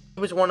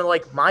 He was one of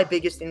like my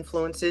biggest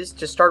influences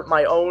to start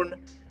my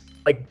own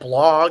like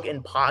blog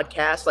and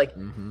podcast. Like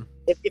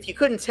if you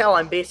couldn't tell,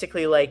 I'm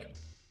basically like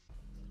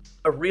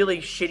a really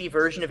shitty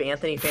version of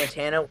Anthony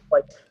Fantano.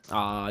 Like,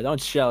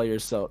 don't sell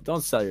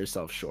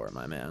yourself short,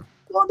 my man.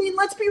 Well, I mean,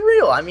 let's be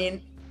real. I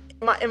mean,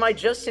 am I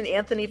just an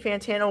Anthony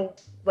Fantano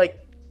like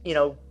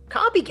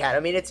copycat?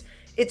 I mean,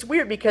 it's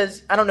weird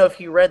because I don't know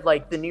if you read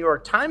like the New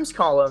York Times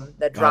column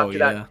that dropped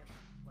about.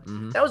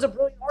 That was a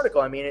brilliant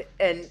article. I mean,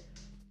 and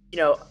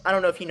I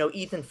don't know if you know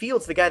Ethan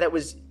Fields, the guy that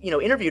was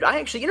interviewed. I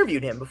actually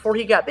interviewed him before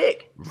he got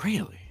big.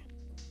 Really?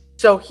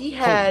 So he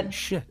had Holy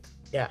shit.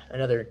 Yeah,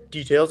 another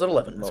Details at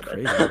 11 That's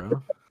moment. crazy,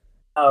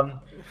 bro.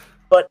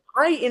 But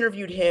I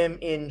interviewed him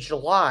in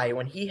July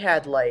when he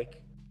had like,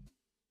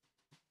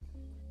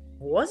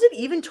 was it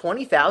even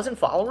 20,000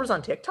 followers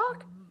on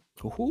TikTok?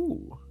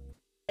 Ooh.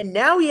 And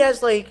now he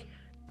has like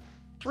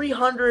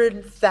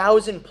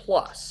 300,000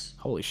 plus.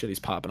 Holy shit, he's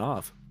popping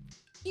off.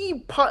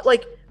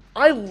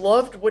 I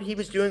loved what he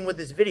was doing with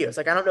his videos.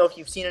 Like, I don't know if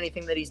you've seen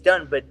anything that he's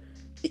done, but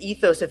the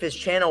ethos of his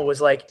channel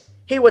was like,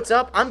 hey, what's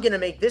up? I'm gonna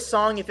make this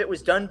song if it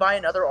was done by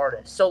another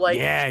artist. So like,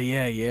 yeah.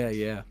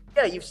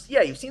 You've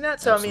seen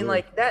that. So Absolutely. I mean,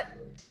 like that.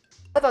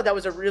 I thought that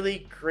was a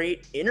really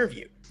great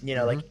interview.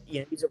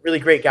 He's a really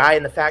great guy,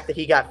 and the fact that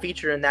he got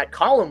featured in that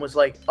column was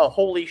like a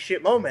holy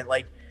shit moment.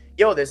 Like,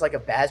 yo, there's like a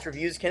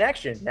BazzReviews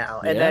connection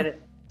now. And then,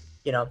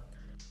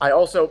 I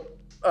also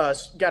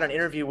got an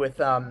interview with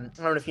I don't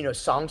know if you know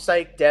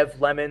Songpsych,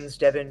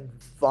 Devin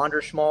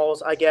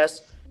Vonderschmalz, I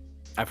guess.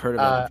 I've heard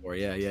of that before.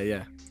 Yeah.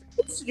 I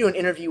used to do an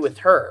interview with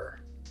her,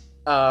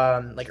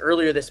 like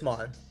earlier this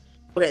month.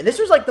 Okay, and this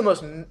was like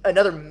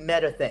another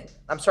meta thing.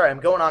 I'm sorry, I'm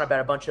going on about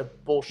a bunch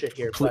of bullshit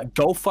here. But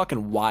go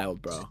fucking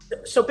wild, bro.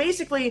 So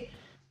basically,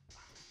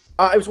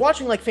 I was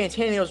watching like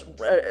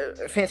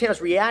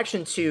Fantano's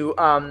reaction to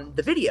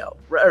the video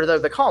or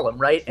the column,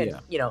 right? And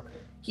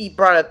he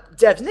brought up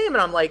Dev's name,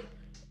 and I'm like,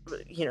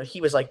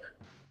 he was like,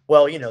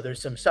 well, there's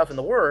some stuff in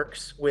the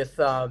works with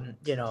her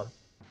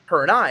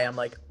and I. I'm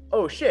like,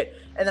 oh shit.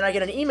 And then I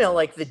get an email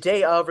like the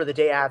day of or the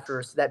day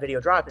after that video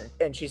dropped,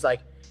 and she's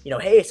like,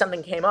 hey,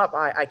 something came up.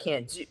 I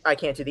can't do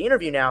the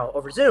interview now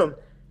over Zoom.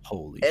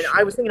 Holy shit.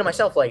 I was thinking to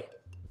myself, like,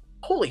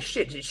 holy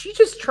shit, did she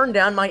just turn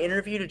down my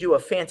interview to do a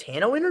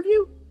Fantano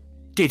interview?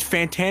 Did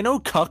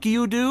Fantano cuck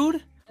you,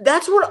 dude?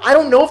 That's what I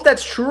don't know if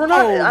that's true or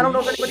not. I don't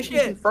know if anybody shit.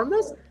 can confirm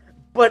this,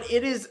 but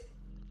it is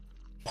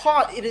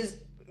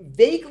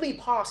vaguely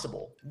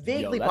possible.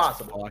 Vaguely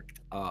possible. Fucked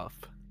up.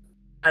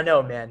 I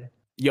know, man.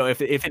 Yo,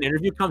 if an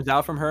interview comes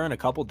out from her in a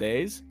couple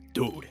days,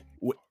 dude,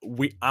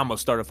 I'm gonna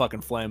start a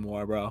fucking flame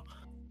war, bro.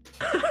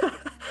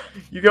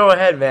 You go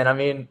ahead, man. I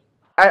mean,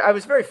 I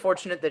was very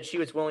fortunate that she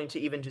was willing to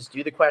even just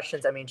do the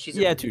questions. I mean, she's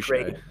a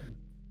great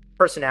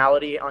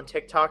personality on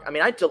TikTok. I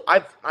mean,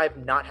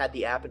 I've not had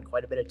the app in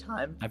quite a bit of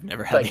time. I've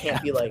never had. So I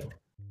can't be like.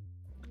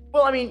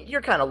 Well, I mean,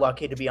 you're kind of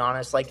lucky, to be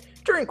honest. Like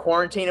during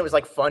quarantine, it was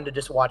like fun to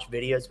just watch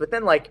videos, but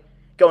then like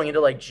going into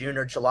like June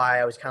or July,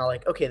 I was kind of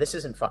like, okay, this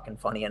isn't fucking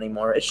funny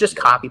anymore. It's just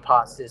copy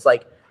pastas.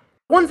 Like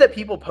ones that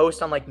people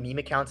post on like meme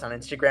accounts on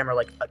Instagram are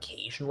like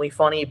occasionally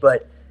funny,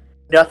 but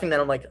nothing that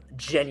I'm like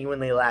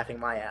genuinely laughing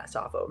my ass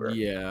off over.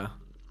 Yeah.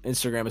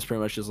 Instagram is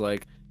pretty much just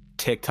like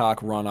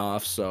TikTok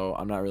runoff, so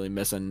I'm not really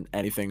missing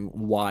anything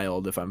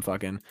wild if I'm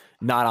fucking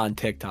not on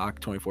TikTok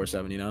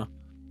 24/7,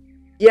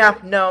 Yeah,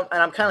 no,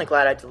 and I'm kind of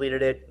glad I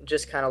deleted it.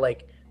 Just kind of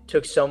like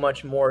took so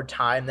much more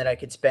time that I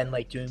could spend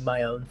like doing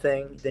my own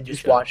thing than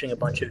just watching a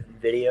bunch of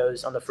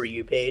videos on the For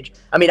You page.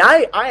 I mean,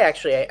 I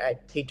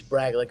hate to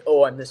brag like,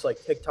 oh, I'm this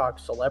like TikTok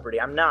celebrity.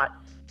 I'm not.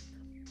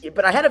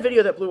 But I had a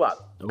video that blew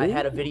up. Ooh. I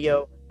had a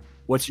video.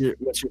 What's your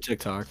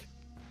TikTok?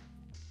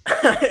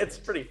 It's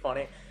pretty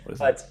funny. It's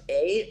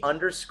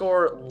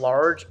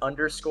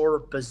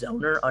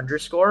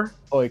A_large_bazoner_.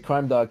 Oh, wait,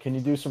 Crime Dog, can you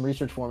do some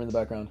research for me in the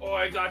background? Oh,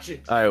 I got you.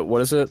 All right,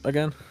 what is it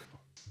again?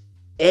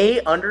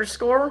 Wait,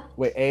 A_large_.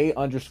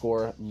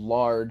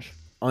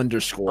 And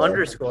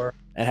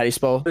how do you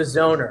spell?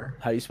 Bazoner.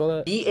 How do you spell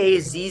that?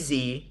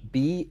 BAZZ.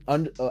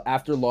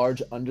 After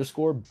large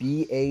underscore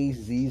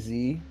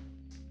BAZZ.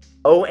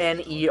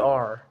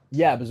 ONER.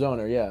 Yeah,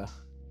 Bazoner, yeah.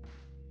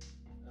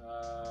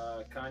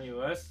 Kanye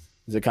West.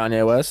 Is it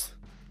Kanye West?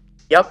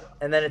 Yep,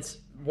 and then it's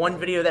one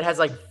video that has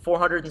like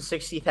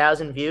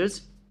 460,000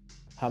 views.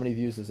 How many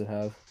views does it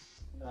have?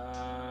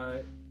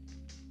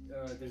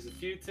 There's a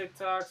few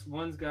TikToks.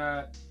 One's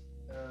got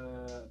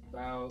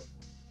about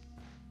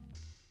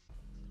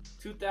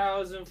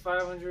 259,000,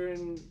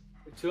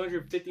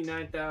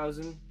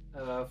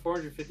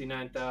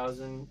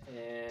 459,000,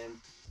 and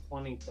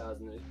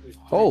 20,000.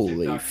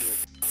 Holy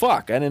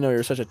fuck! I didn't know you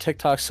were such a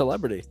TikTok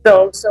celebrity.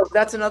 So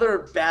that's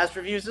another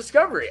BazzReviews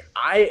discovery.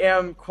 I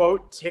am,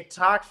 quote,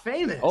 TikTok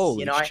famous.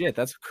 Holy shit,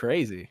 that's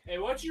crazy. Hey,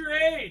 what's your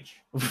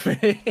age?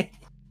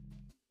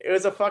 It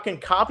was a fucking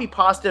copy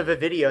pasta of a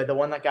video, the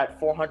one that got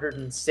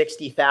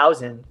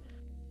 460,000.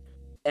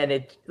 And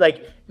it,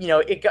 like, you know,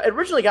 it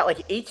originally got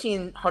like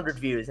 1,800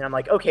 views. And I'm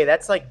like, okay,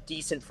 that's like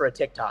decent for a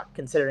TikTok,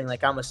 considering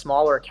like I'm a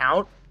smaller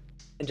account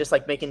and just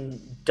like making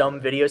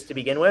dumb videos to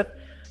begin with.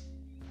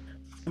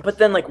 But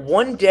then like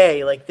one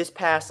day, like this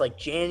past like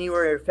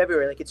January or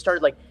February, like it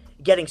started like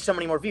getting so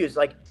many more views.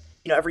 Like,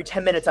 you know, every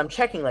 10 minutes I'm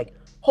checking, like,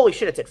 holy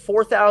shit, it's at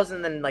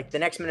 4,000. Then like the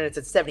next minute it's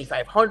at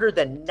 7,500,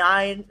 then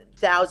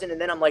 9,000.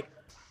 And then I'm like,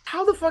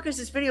 how the fuck is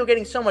this video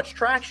getting so much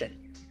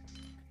traction?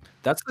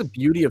 That's the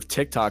beauty of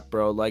TikTok,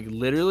 bro. Like,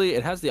 literally,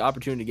 it has the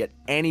opportunity to get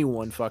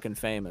anyone fucking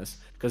famous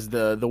because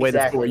the way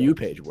the For You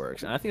page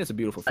works. And I think that's a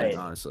beautiful thing,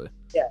 honestly.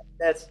 Yeah,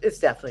 that's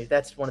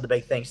one of the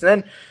big things.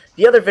 And then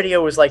the other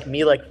video was like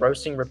me like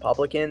roasting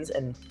Republicans,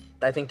 and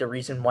I think the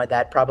reason why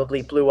that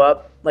probably blew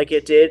up like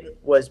it did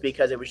was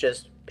because it was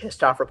just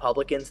pissed off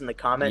Republicans in the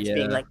comments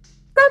being like,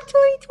 Trump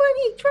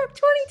 2020, Trump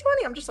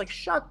 2020. I'm just like,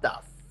 shut the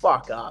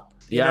fuck up.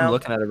 Yeah, I'm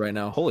looking at it right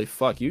now. Holy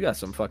fuck, you got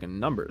some fucking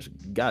numbers.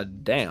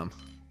 God damn.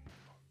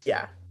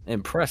 Yeah.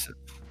 Impressive.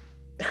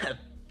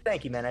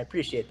 Thank you, man. I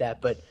appreciate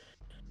that. But,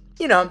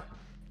 you know,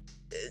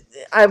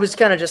 I was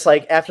kind of just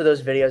like, after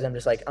those videos, I'm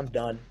just like, I'm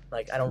done.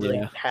 Like, I don't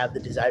really have the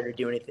desire to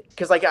do anything.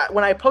 Because, like,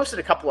 when I posted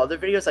a couple other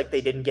videos, like,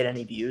 they didn't get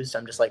any views. So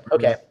I'm just like,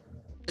 okay,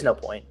 there's no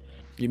point.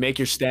 You make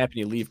your stamp and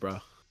you leave, bro.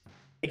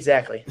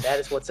 Exactly. That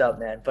is what's up,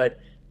 man. But,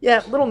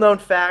 yeah, little known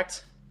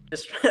fact.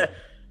 Just,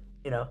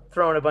 you know,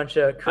 throwing a bunch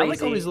of crazy... I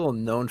like all these little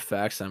known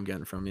facts I'm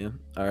getting from you.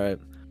 All right.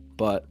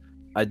 But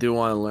I do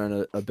want to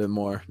learn a bit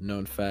more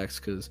known facts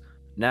because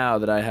now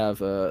that I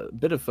have a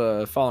bit of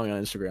a following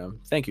on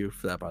Instagram, thank you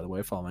for that, by the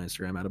way. Follow my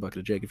Instagram at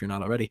 @abucketofjake if you're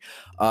not already.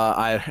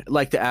 I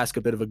like to ask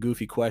a bit of a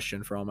goofy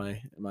question for all my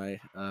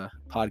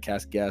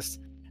podcast guests.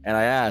 And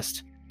I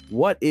asked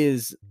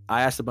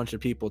a bunch of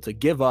people to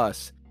give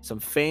us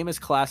some famous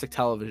classic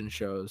television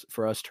shows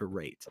for us to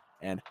rate.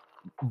 And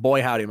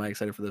boy, howdy, am I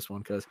excited for this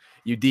one because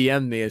you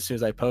DM'd me as soon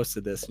as I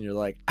posted this, and you're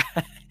like,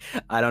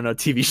 I don't know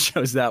TV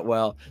shows that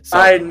well. So,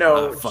 I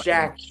know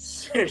jack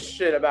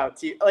shit about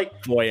TV.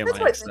 Like, boy, am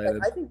I excited.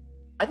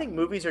 I think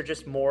movies are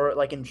just more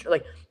like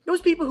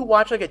those people who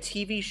watch like a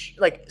TV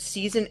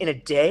season in a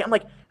day. I'm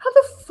like, how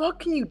the fuck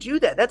can you do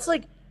that? That's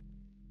like,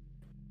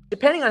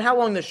 depending on how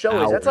long the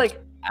show is, that's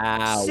like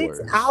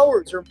 6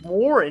 hours or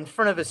more in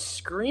front of a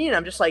screen.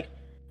 I'm just like,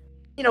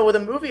 you know, with a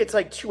movie, it's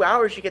like 2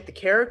 hours. You get the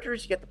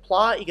characters, you get the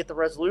plot, you get the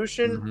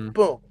resolution.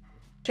 Boom,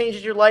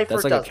 changes your life.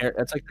 That's like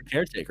that's like The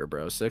Caretaker,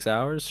 bro. 6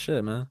 hours,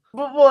 shit, man.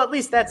 Well, at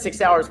least that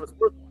 6 hours was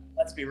worth it.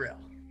 Let's be real.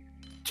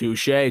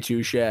 Touche.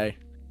 All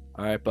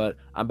right, but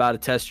I'm about to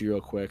test you real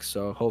quick,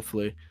 so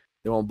hopefully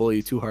they won't bully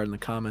you too hard in the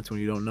comments when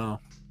you don't know.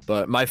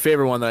 But my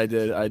favorite one that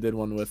I did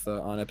one with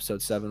on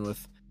episode 7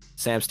 with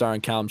Sam Starr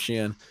and Callum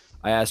Sheehan.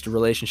 I asked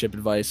relationship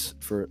advice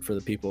for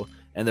the people,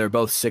 and they're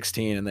both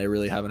 16 and they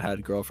really haven't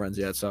had girlfriends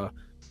yet, so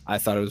I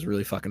thought it was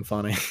really fucking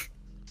funny.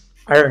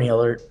 Irony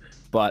alert.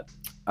 But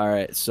all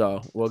right,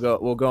 so we'll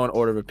go in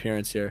order of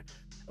appearance here.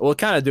 We'll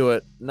kind of do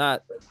it,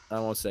 not, I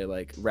won't say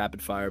like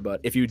rapid fire, but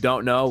if you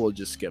don't know, we'll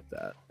just skip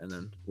that and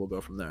then we'll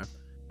go from there.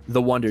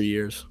 The Wonder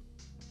Years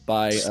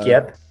by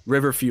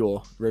River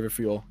Fuel. You're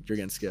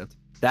getting skipped.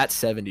 That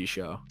 70s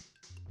show.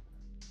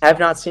 I have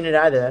not seen it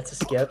either. That's a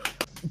skip.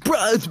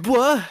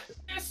 Bruh.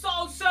 It's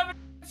all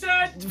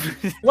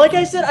 7%. Like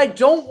I said, I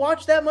don't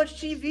watch that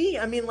much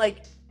TV. I mean,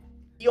 like,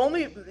 the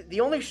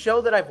only show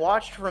that I've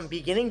watched from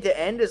beginning to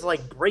end is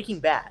like Breaking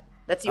Bad.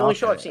 That's the only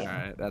show I've seen.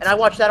 Right, and I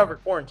watched that over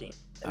quarantine.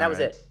 And that was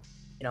it.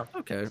 You know.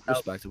 Okay,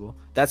 respectable.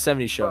 That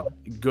 70s show.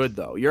 Good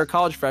though. You're a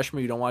college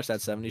freshman, you don't watch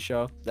that 70s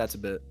show? That's a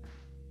bit.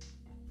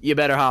 You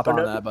better hop on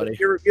that, buddy.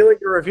 You're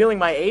revealing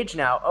my age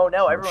now. Oh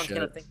no, everyone's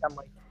gonna think I'm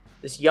like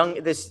this young,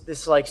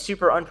 this like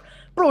super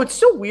Bro, it's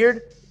so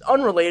weird,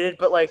 unrelated,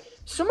 but like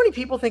so many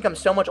people think I'm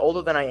so much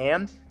older than I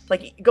am.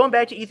 Like going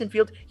back to Ethan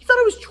Fields, he thought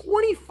I was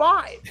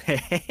 25.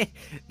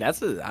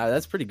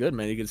 That's pretty good,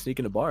 man. You can sneak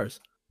into bars.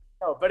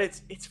 No, but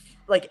it's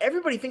like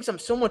everybody thinks I'm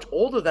so much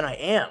older than I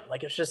am.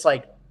 Like it's just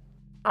like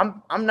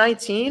I'm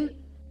 19.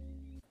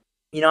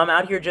 You know, I'm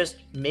out here just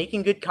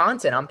making good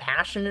content. I'm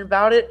passionate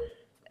about it.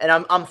 And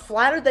I'm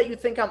flattered that you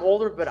think I'm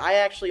older, but I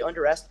actually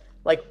underestimate.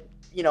 Like,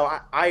 you know,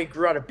 I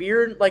grew out a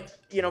beard, like,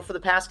 you know, for the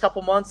past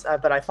couple months,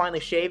 but I finally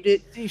shaved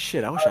it. Hey,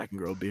 shit, I wish I could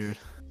grow a beard.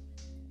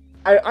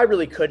 I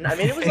really couldn't. I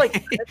mean, it was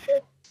like,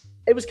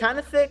 it was kind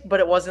of thick, but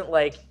it wasn't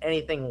like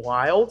anything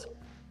wild.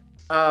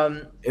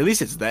 At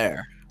least it's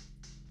there.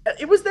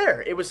 It was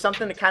there. It was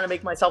something to kind of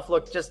make myself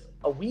look just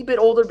a wee bit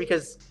older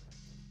because,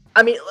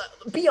 I mean,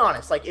 be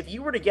honest. Like, if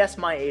you were to guess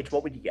my age,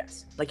 what would you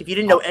guess? Like, if you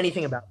didn't know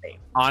anything about me.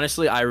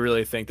 Honestly, I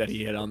really think that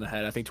he hit on the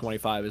head. I think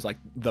 25 is like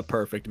the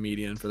perfect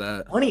median for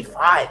that.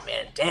 25,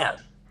 man. Damn.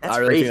 That's I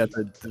really crazy.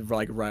 think that's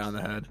like right on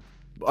the head.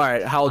 All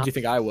right, how old do you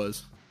think I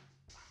was?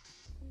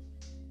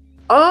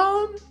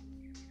 I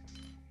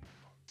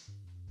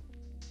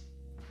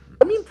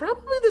mean,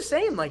 probably the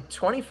same, like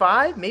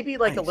 25, maybe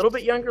like a little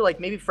bit younger, like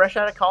maybe fresh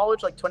out of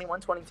college, like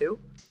 21, 22.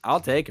 I'll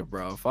take it,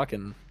 bro.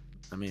 Fucking,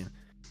 I mean,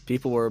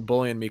 people were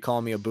bullying me,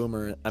 calling me a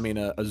boomer. I mean,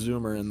 a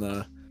zoomer in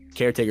the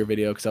caretaker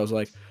video because I was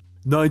like,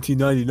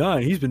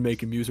 1999. He's been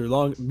making music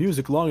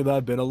longer than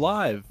I've been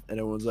alive, and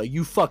everyone's like,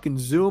 "You fucking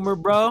zoomer,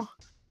 bro."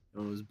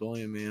 Everyone was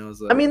bullying me. I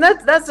was like, I mean,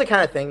 that's the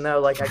kind of thing though.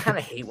 Like, I kind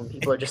of hate when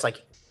people are just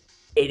like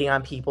hating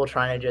on people,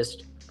 trying to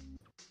just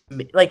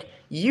like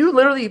you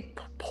literally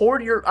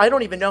poured your. I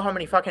don't even know how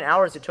many fucking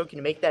hours it took you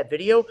to make that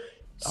video.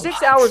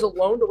 6 hours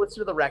alone to listen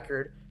to the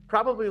record.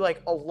 Probably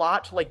like a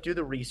lot to like do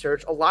the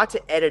research, a lot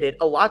to edit it,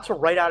 a lot to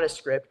write out a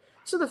script.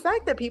 So the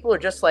fact that people are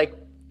just like,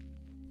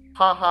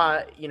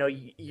 haha, you know,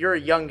 you're a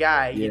young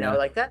guy, you know,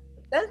 like that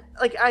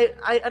like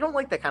I don't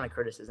like that kind of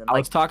criticism. I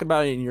was talking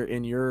about it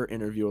in your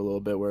interview a little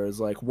bit, where it's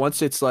like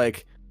once it's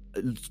like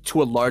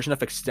to a large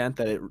enough extent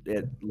that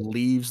it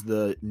leaves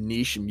the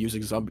niche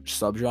music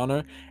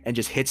subgenre and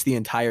just hits the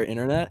entire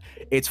internet,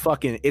 it's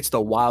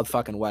the wild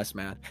fucking west,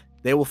 man.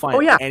 They will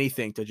find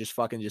anything to just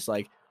fucking just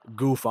like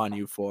goof on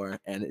you for,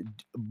 and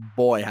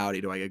boy howdy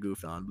do I get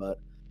goofed on. But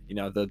you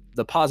know,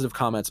 the positive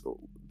comments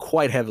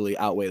quite heavily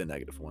outweigh the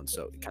negative ones.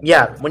 So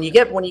when you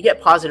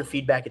get positive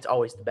feedback, it's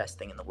always the best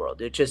thing in the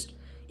world. It just,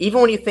 even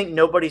when you think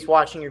nobody's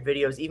watching your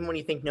videos, even when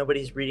you think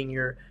nobody's reading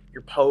your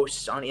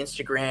posts on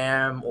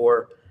Instagram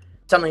or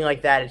something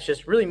like that, it's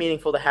just really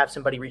meaningful to have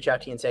somebody reach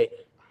out to you and say,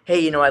 hey,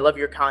 you know, I love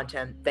your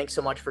content. Thanks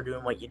so much for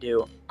doing what you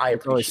do.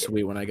 It's always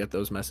sweet when I get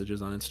those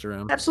messages on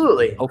Instagram.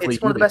 Absolutely. Hopefully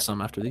it's one of the best.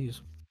 Some after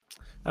these.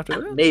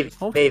 After that,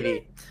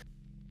 maybe.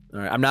 All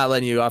right, I'm not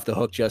letting you off the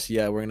hook just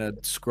yet. We're gonna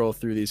scroll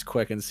through these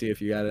quick and see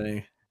if you got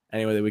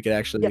any way that we could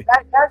actually. Yeah,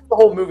 that's the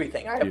whole movie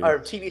thing. Or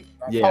TV.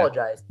 I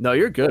apologize. No,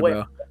 you're good, bro.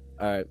 All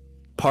right,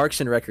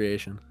 Parks and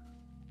Recreation.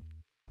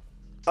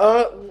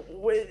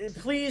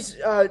 Please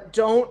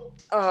don't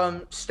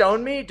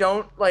stone me.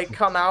 Don't like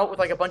come out with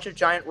like a bunch of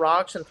giant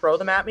rocks and throw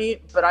them at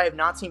me. But I have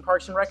not seen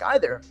Parks and Rec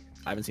either.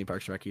 I haven't seen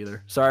Parks and Rec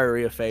either. Sorry,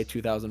 Rhea Faye,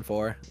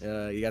 2004.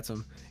 You got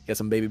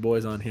some baby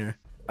boys on here.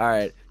 All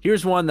right,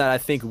 here's one that I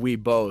think we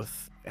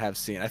both have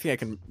seen. I think I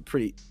can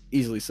pretty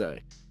easily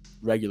say,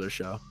 Regular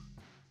Show.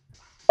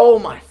 Oh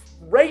my,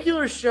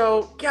 Regular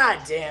Show. God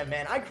damn,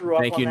 man, I grew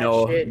up. Thank you,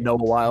 Noah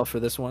Weil, for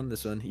this one.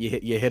 This one,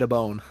 you hit a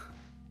bone.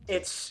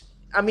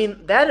 I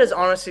mean, that is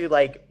honestly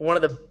like one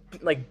of the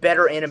like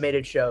better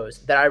animated shows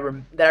that I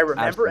remember.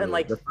 Absolutely. And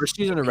like the first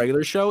season of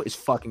Regular Show is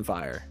fucking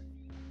fire.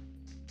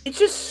 It's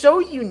just so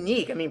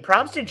unique. I mean,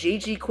 props to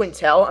J.G.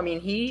 Quintel. I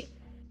mean, he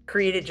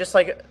created just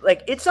like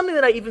it's something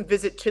that I even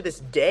visit to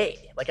this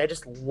day. Like, I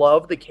just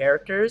love the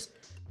characters.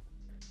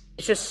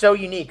 It's just so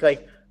unique.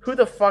 Like, who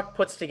the fuck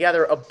puts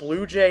together a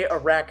blue jay, a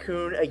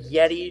raccoon, a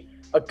yeti,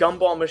 a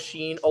gumball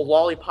machine, a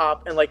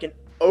lollipop, and like an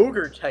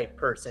ogre type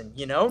person,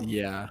 you know?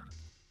 Yeah.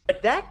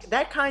 Like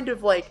that kind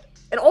of like,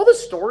 and all the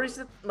stories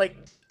that like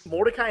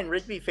Mordecai and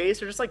Rigby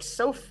face are just like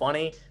so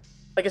funny.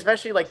 Like,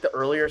 especially like the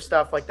earlier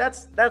stuff, like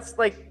that's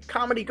like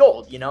comedy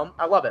gold, you know?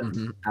 I love it.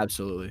 Mm-hmm.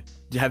 Absolutely.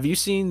 Have you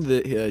seen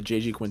the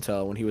J.G.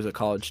 Quintel when he was a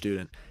college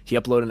student? He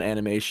uploaded an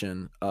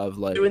animation of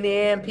like doing the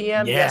AM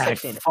PM. Yeah, yes, I've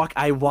seen it.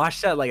 I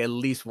watched that like at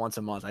least once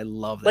a month. I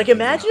love that. Like,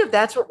 imagine if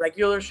that's what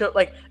Regular Show.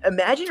 Like,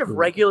 imagine if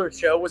Regular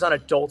Show was on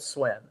Adult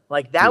Swim.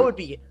 Like, that would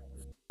be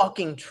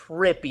fucking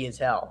trippy as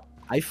hell.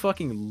 I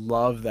fucking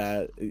love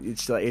that.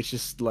 It's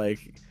just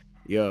like,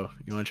 yo,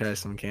 you want to try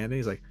some candy?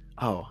 He's like,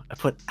 oh, I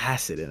put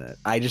acid in it.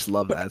 I just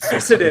love that.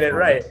 Acid in it,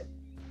 right?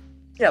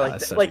 Yeah,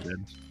 like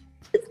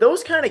if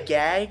those kind of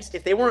gags,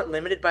 if they weren't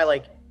limited by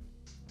like,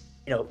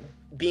 you know,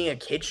 being a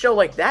kid show,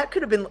 like that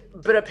could have been.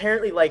 But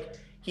apparently, like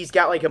he's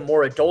got like a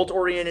more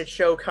adult-oriented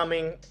show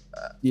coming.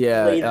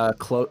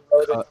 Close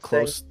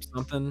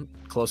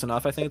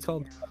enough. I think it's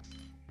called.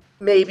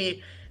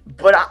 Maybe,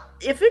 but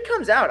if it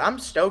comes out, I'm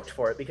stoked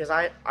for it because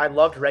I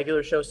loved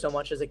Regular Show so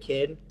much as a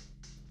kid,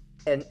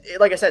 and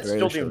like I said,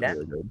 still do now.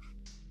 Really,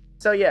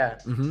 so yeah,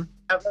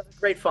 that was a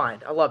great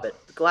find. I love it.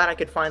 Glad I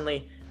could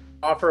finally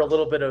offer a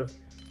little bit of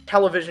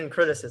television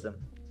criticism.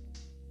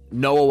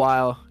 Noah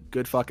Weil,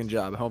 good fucking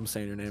job. I hope I'm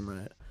saying your name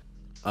right.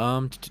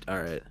 All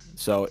right.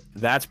 So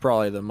that's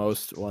probably the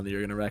most one that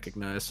you're gonna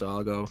recognize. So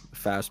I'll go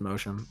fast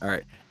motion. All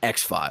right.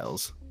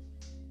 X-Files.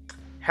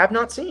 Have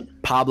not seen.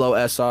 Pablo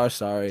SR.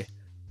 Sorry.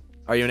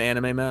 Are you an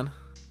anime man?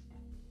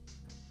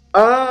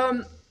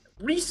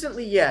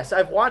 Recently, yes.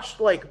 I've watched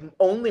like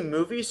only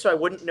movies, so I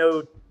wouldn't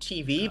know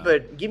TV.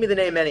 But give me the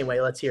name anyway.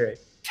 Let's hear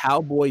it.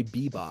 Cowboy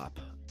Bebop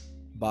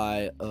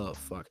by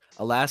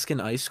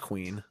Alaskan Ice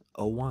Queen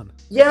 01.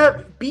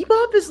 Yeah,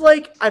 Bebop is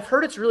like, I've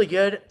heard it's really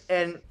good,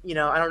 and you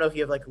know, I don't know if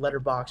you have like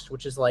Letterboxd,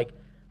 which is like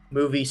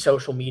movie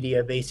social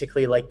media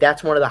basically. Like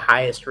that's one of the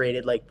highest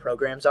rated like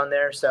programs on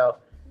there. So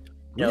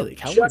Really?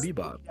 Cowboy just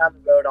Bebop. down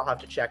the road, I'll have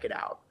to check it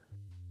out.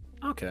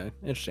 Okay,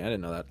 interesting. I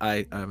didn't know that.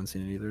 I haven't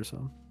seen it either,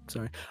 so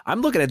sorry.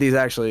 I'm looking at these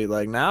actually.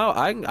 Like now,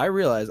 I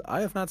realize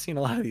I have not seen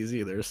a lot of these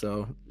either.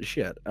 So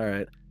shit. All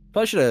right,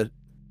 probably should have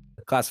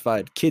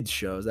classified kids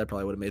shows. That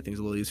probably would have made things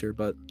a little easier.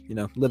 But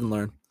live and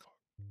learn.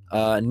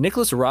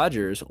 Nicholas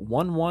Rogers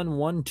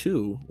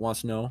 1112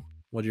 wants to know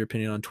what your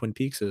opinion on Twin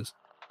Peaks is.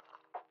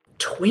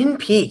 Twin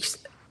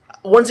Peaks.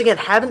 Once again,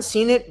 haven't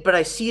seen it, but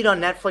I see it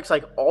on Netflix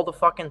like all the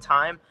fucking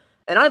time.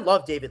 And I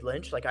love David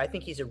Lynch. Like, I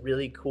think he's a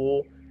really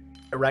cool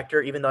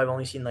director, even though I've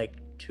only seen like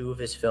 2 of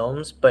his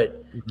films.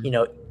 But,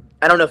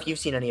 I don't know if you've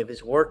seen any of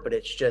his work, but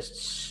it's just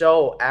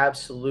so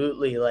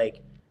absolutely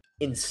like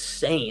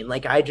insane.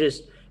 Like,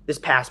 this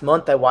past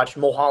month, I watched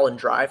Mulholland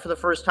Drive for the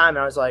first time, and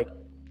I was like,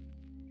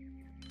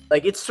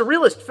 it's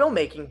surrealist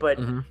filmmaking, but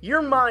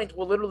your mind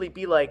will literally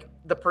be like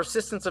The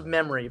Persistence of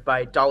Memory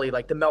by Dali,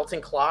 like The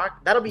Melting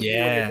Clock. That'll be you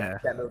when you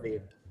watch that movie.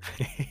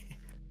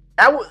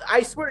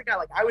 I swear to God,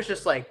 like I was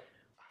just like,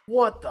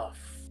 what the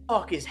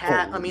fuck is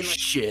happening? I mean, like,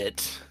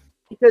 shit.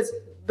 Because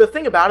the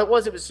thing about it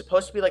was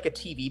supposed to be like a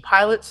TV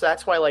pilot, so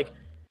that's why like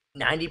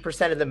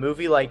 90% of the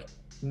movie like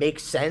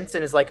makes sense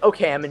and is like,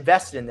 okay, I'm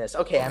invested in this.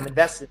 Okay, I'm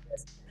invested in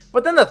this.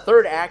 But then the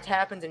third act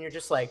happens, and you're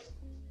just like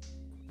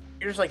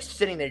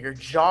sitting there, your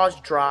jaw's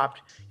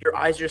dropped, your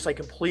eyes are just like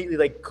completely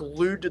like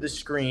glued to the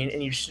screen,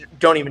 and you just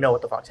don't even know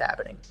what the fuck's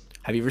happening.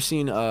 Have you ever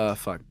seen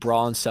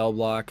Brawl and Cell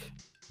Block?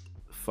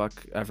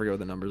 I forget what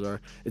the numbers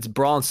are. It's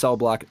Brawl and Cell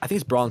Block. I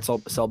think it's Brawl and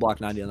Cell Block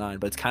 99,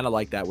 but it's kind of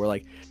like that, where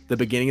like the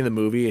beginning of the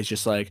movie is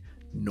just like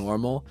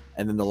normal,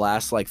 and then the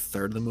last like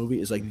third of the movie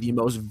is like the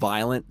most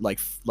violent like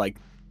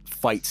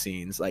fight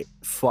scenes like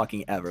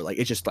fucking ever. Like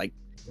it's just like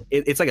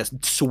it's like a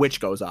switch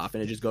goes off,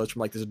 and it just goes from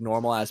like this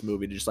normal ass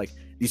movie to just like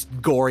these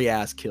gory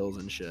ass kills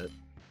and shit.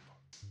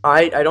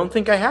 I don't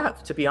think I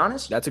have, to be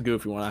honest. That's a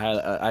goofy one.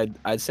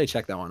 I'd say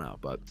check that one out,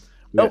 but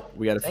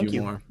we got a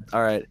few more.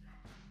 All right.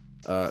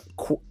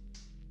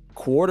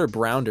 Quarter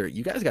Brounder,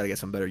 you guys got to get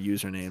some better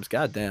usernames.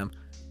 Goddamn.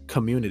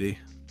 Community.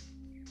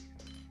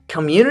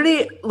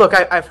 Look,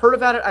 I've heard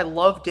about it. I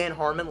love Dan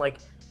Harmon, like,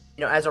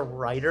 as a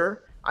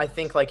writer. I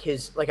think like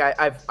his like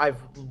I've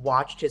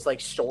watched his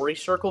like story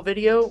circle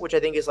video, which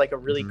I think is like a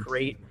really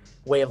great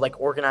way of like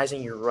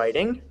organizing your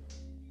writing.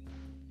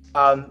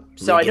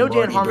 So I know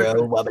Dan Harmon.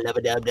 Bro.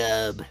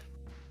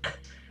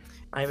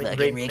 I'm in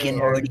great Rick and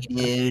Morty,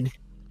 dude.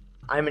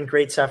 I'm in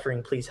great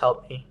suffering. Please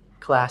help me.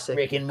 Classic.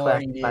 Rick and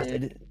Morty,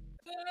 dude.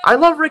 I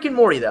love Rick and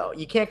Morty though.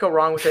 You can't go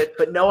wrong with it.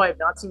 But no, I have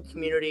not seen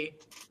Community.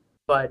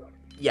 But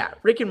yeah,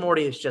 Rick and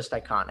Morty is just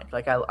iconic.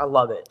 Like I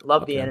love it.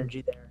 Love the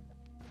energy there.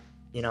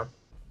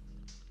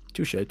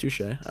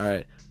 Touche. All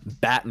right,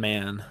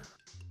 Batman.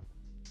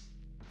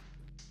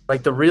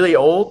 Like the really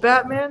old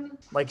Batman,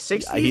 like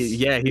 60s.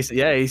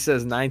 He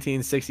says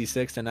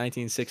 1966 to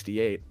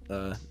 1968.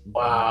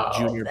 Wow,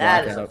 Junior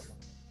Blackout.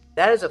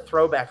 That is a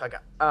throwback. Like,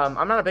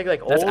 I'm not a big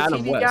like old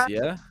Adam TV West, guy.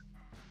 Yeah.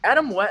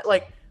 Adam West,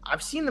 like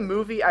I've seen the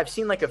movie. I've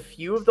seen like a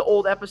few of the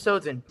old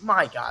episodes, and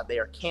my God, they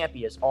are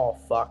campy as all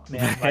fuck,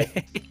 man.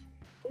 Like,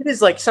 it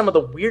is like some of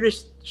the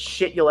weirdest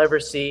shit you'll ever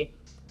see.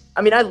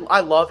 I mean, I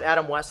love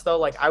Adam West though.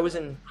 Like I was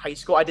in high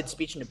school, I did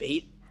speech and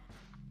debate,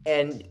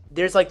 and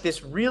there's like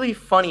this really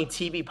funny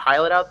TV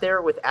pilot out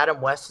there with Adam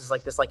West as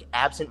like this like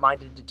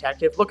absent-minded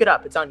detective. Look it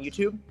up; it's on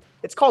YouTube.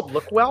 It's called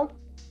Look Well,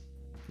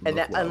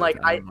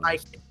 I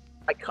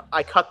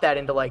cut that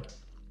into like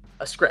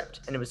a script,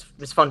 and it was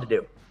fun to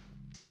do.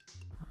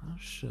 Oh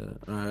shit!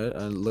 All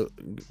right,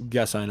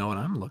 guess I know what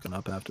I'm looking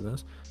up after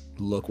this.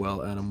 Look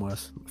Well, Adam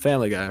West,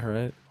 Family Guy,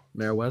 right?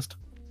 Mayor West.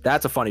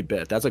 That's a funny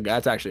bit. That's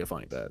actually a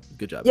funny bit.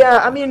 Good job.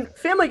 Yeah, I mean,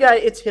 Family Guy,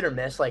 it's hit or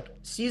miss. Like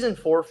season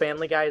 4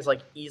 Family Guy is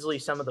like easily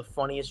some of the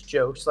funniest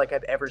jokes like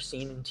I've ever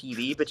seen in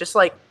TV. But just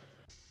like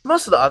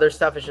most of the other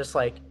stuff is just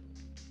like,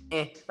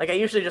 Like I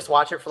usually just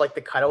watch it for like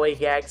the cutaway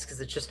gags because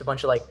it's just a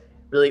bunch of like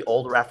really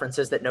old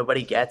references that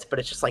nobody gets, but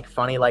it's just like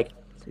funny. Like,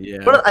 yeah.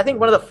 But I think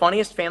one of the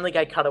funniest Family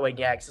Guy cutaway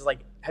gags is like,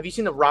 have you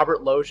seen the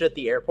Robert Loggia at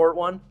the airport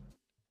one?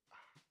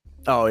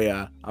 Oh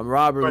yeah, I'm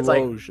Robert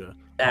Loggia. Like,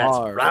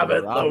 that's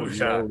Robert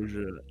Loggia.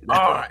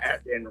 As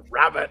in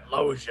Robert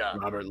Loggia.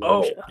 Robert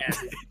Loggia.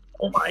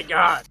 Oh my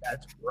God,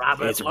 that's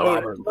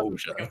Robert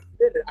Loggia.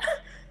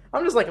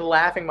 I'm just like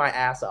laughing my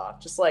ass off.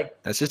 Just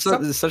like that's just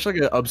such like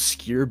an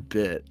obscure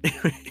bit.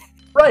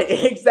 Right,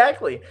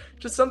 exactly.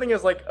 Just something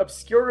as like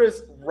obscure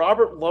as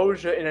Robert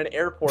Loggia in an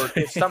airport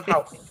is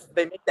somehow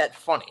they make that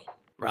funny.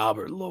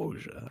 Robert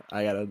Loggia.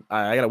 I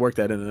gotta work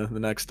that into the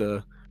next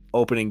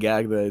opening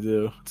gag that I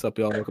do. What's up,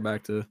 y'all? Welcome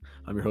back to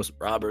I'm your host,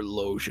 Robert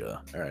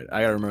Loggia. All right,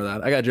 I gotta remember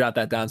that. I gotta jot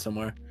that down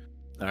somewhere.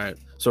 All right,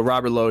 so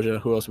Robert Loggia.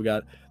 Who else we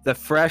got? The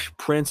Fresh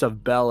Prince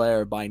of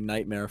Bel-Air by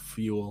Nightmare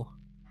Fuel.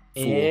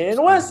 In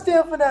West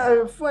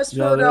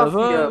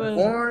Philadelphia,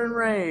 born and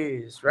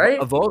raised, right?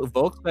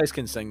 Volkswagen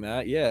can sing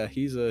that. Yeah,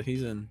 he's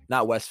in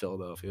not West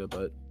Philadelphia,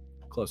 but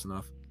close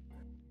enough.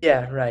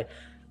 Yeah, right.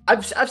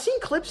 I've seen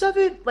clips of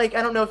it. Like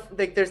I don't know if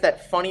like there's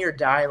that Funny or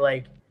Die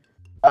like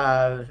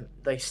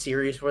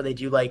series where they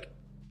do like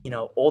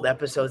old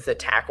episodes that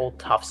tackle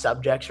tough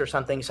subjects or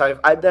something. So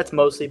that's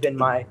mostly been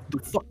my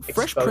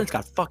Fresh Prince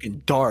got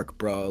fucking dark,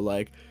 bro.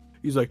 Like,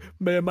 he's like,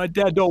 man, my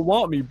dad don't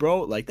want me,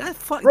 bro. Like,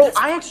 bro,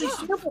 I actually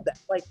sampled that.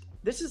 Like,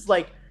 this is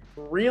like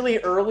really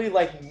early,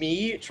 like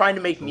me trying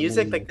to make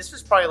music. Like, this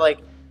was probably like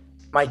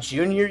my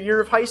junior year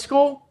of high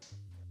school.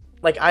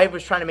 Like, I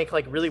was trying to make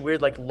like really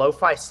weird, like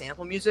lo-fi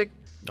sample music.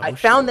 I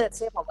found that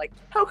sample. I'm like,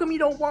 how come you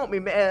don't want me,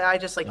 man? I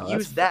just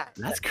used that.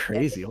 That's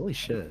crazy. Holy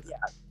shit. Yeah,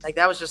 like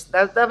that was just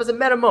that was a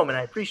meta moment.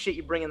 I appreciate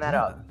you bringing that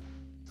up.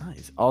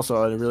 Nice. Also,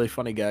 a really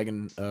funny gag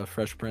in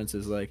Fresh Prince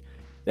is like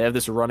they have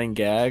this running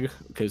gag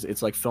because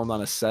it's like filmed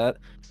on a set,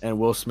 and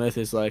Will Smith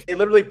is like, they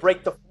literally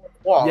break the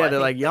fourth wall. Yeah,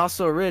 they're like, y'all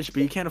so rich,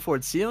 but you can't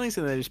afford ceilings,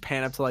 and they just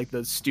pan up to like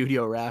the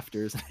studio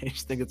rafters. I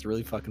just think it's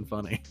really fucking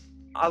funny.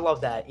 I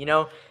love that.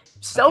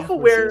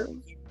 Self-aware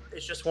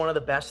is just one of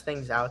the best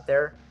things out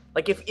there.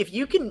 Like if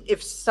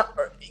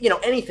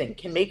anything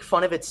can make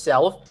fun of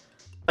itself,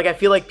 like I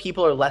feel like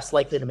people are less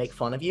likely to make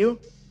fun of you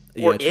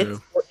or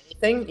true. or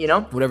anything,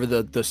 Whatever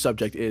the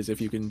subject is, if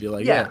you can be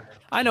like, yeah,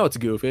 I know it's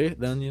goofy,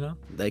 then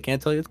they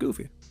can't tell you it's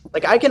goofy.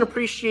 Like I can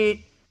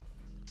appreciate,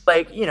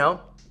 like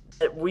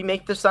we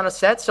make this on a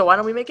set, so why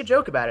don't we make a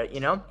joke about it?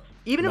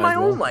 Even in my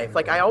own life,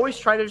 like I always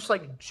try to just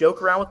like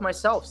joke around with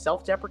myself,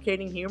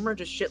 self-deprecating humor,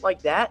 just shit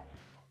like that.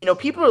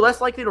 People are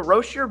less likely to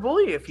roast you or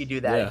bully you if you do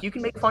that. Yeah. If you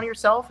can make fun of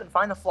yourself and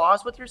find the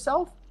flaws with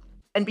yourself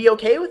and be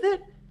okay with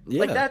it,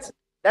 like that's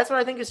what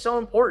I think is so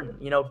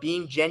important.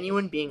 Being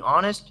genuine, being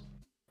honest.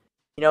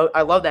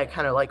 I love that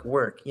kind of like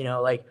work.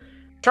 Like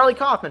Charlie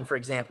Kaufman, for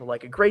example,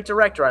 like a great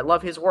director. I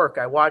love his work.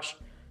 I watched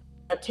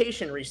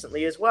Adaptation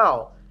recently as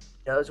well.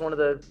 It was one of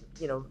the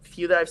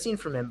few that I've seen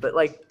from him. But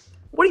like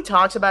what he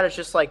talks about is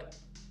just like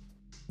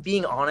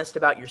being honest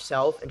about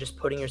yourself and just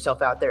putting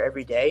yourself out there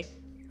every day.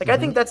 Like, I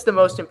think that's the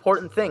most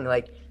important thing,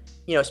 like,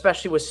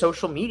 especially with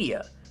social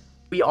media.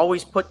 We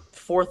always put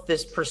forth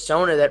this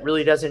persona that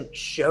really doesn't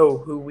show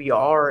who we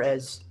are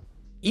as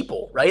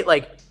people, right?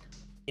 Like,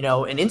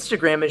 an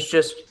Instagram is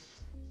just,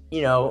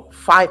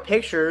 5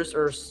 pictures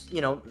or,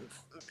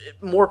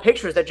 more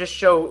pictures that just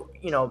show,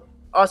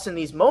 us in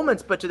these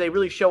moments, but do they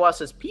really show us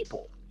as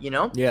people,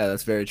 Yeah,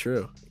 that's very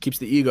true. It keeps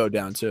the ego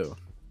down, too.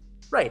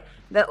 Right.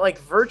 That, like,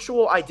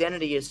 virtual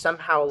identity is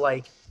somehow,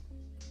 like,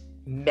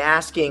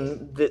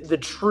 masking the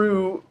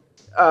true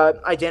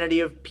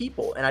identity of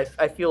people. And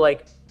I feel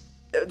like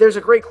there's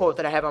a great quote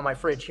that I have on my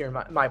fridge here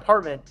in my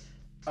apartment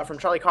from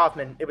Charlie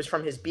Kaufman. It was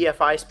from his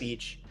BFI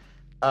speech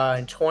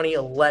in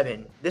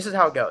 2011. This is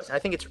how it goes. And I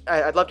think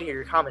I'd love to hear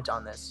your comment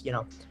on this.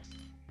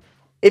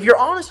 If you're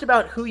honest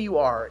about who you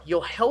are,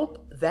 you'll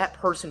help that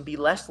person be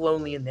less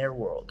lonely in their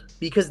world,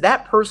 because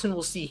that person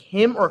will see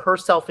him or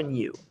herself in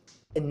you,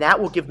 and that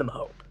will give them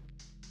hope.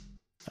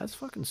 That's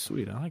fucking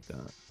sweet. I like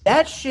that.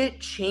 That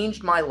shit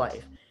changed my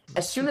life.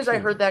 As soon as I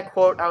heard that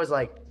quote, I was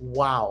like,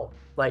 wow.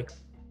 Like,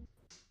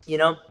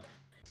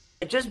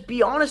 just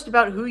be honest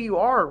about who you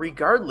are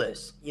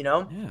regardless, Yeah.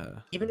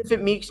 Even if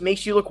it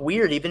makes you look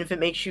weird, even if it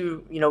makes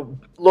you,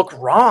 look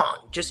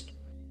wrong. Just,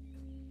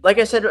 like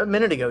I said a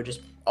minute ago,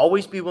 just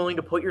always be willing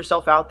to put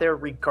yourself out there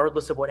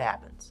regardless of what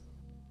happens.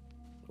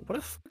 What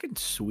a fucking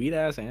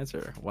sweet-ass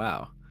answer.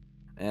 Wow.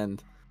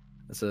 And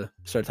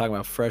started talking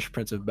about Fresh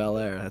Prince of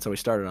Bel-Air. That's how we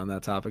started on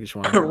that topic. I just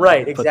want to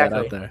right, put exactly.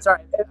 that out there. Sorry,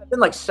 I've been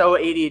like so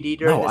ADD during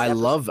this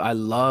episode. I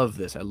love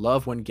this. I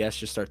love when guests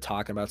just start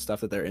talking about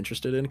stuff that they're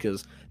interested in,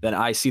 because then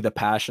I see the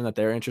passion that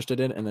they're interested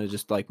in, and then it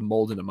just like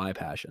molds into my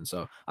passion.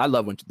 So I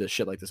love when this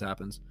shit like this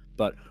happens.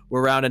 But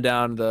we're rounding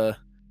down the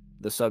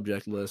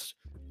subject list.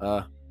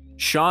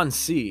 Sean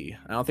C.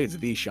 I don't think it's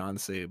the Sean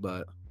C,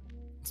 but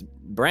it's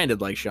branded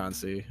like Sean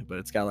C, but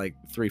it's got like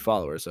 3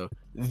 followers. So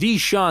the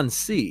Sean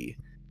C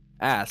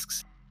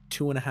asks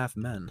 2.5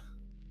 Men.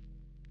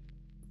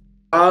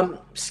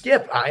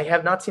 Skip. I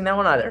have not seen that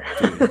one either.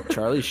 Dude,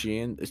 Charlie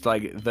Sheen. It's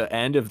like the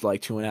end of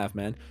like 2.5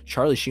 Men.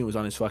 Charlie Sheen was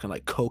on his fucking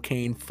like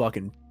cocaine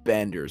fucking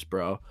benders,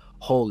 bro.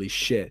 Holy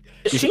shit.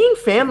 The Sheen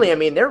family, I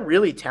mean, they're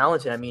really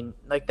talented. I mean,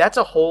 like that's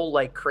a whole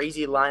like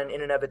crazy line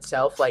in and of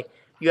itself. Like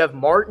you have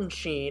Martin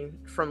Sheen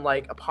from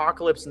like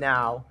Apocalypse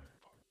Now.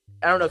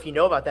 I don't know if you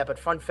know about that, but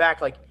fun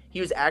fact, like he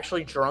was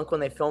actually drunk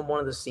when they filmed one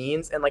of the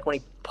scenes, and like when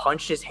he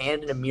punched his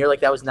hand in a mirror, like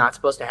that was not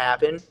supposed to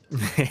happen.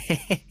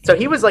 So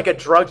he was like a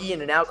druggie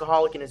and an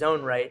alcoholic in his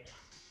own right.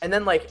 And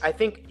then like I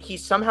think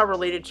he's somehow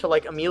related to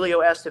like Emilio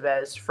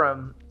Estevez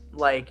from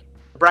like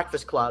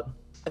Breakfast Club.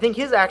 I think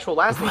his actual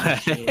last name is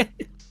Sheen.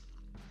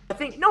 I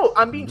think no,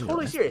 I'm being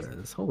totally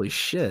serious. Holy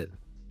shit.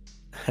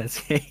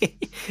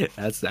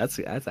 That's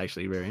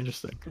actually very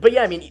interesting. But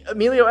yeah, I mean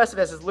Emilio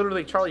Estevez is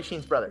literally Charlie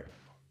Sheen's brother.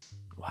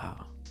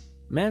 Wow.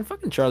 Man,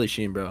 fucking Charlie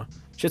Sheen, bro.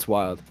 Shit's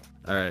wild.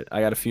 All right, I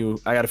got a few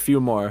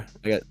more.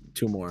 I got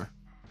 2 more.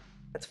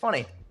 That's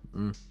funny.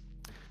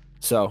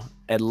 So,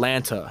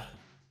 Atlanta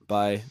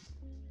by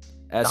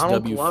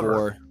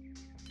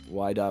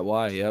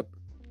SW4Y.Y. Yep.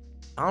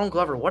 Donald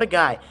Glover, what a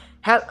guy.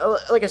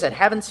 Like I said,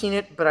 haven't seen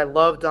it, but I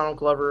love Donald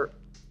Glover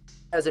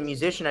as a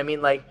musician. I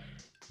mean, like,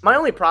 My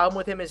only problem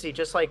with him is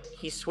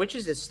he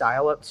switches his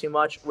style up too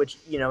much, which,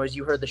 as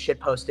you heard the shit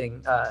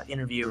posting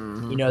interview,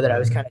 that I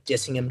was kind of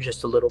dissing him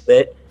just a little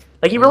bit.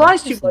 Like, he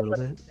relies too much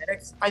on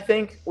aesthetics, I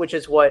think, which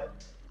is what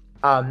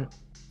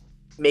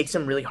makes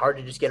him really hard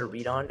to just get a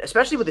read on,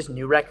 especially with his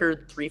new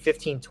record,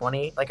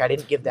 3:15:20. Like, I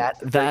didn't give that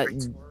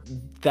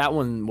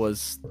one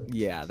was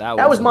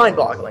that was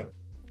mind-boggling.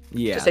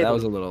 Yeah, that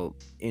was a little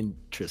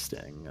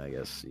interesting, I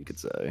guess you could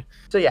say.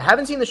 So yeah,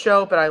 haven't seen the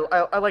show, but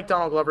I like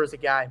Donald Glover as a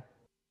guy.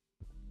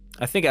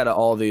 I think out of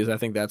all these, I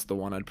think that's the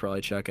one I'd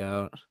probably check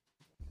out.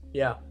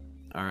 Yeah.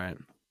 All right.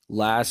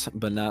 Last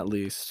but not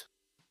least,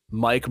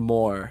 Mike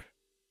Moore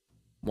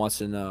wants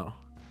to know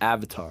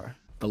Avatar: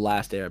 The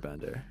Last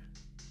Airbender.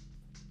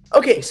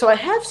 Okay, so I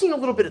have seen a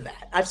little bit of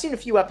that. I've seen a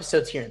few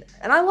episodes here and there,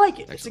 and I like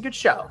it. Excellent. It's a good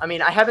show. I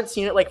mean, I haven't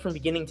seen it like from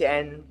beginning to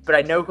end, but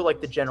I know who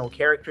like the general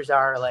characters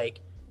are,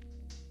 like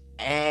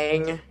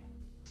Aang,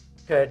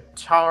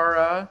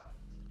 Katara,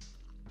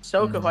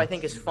 Sokka, who I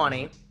think is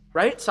funny,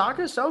 right?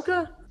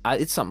 Sokka?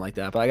 It's something like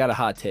that, but I got a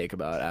hot take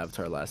about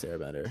Avatar: Last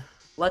Airbender.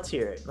 Let's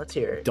hear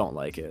it. Don't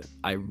like it.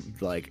 I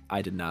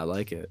did not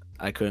like it.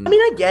 I couldn't. I mean,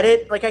 I get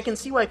it. Like, I can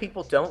see why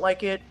people don't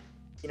like it.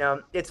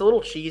 It's a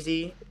little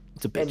cheesy.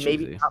 It's a bit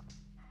cheesy.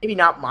 Maybe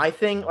not my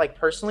thing, like,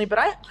 personally, but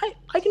I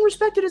can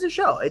respect it as a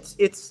show.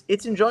 It's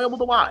enjoyable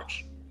to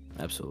watch.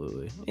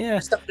 Absolutely. Yeah.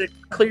 Stuff to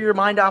clear your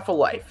mind off of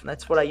life. And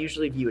that's what I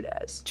usually view it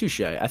as.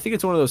 Touche. I think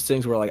it's one of those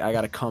things where, like, I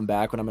got to come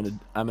back when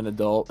I'm an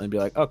adult and be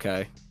like,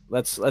 okay,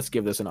 let's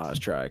give this an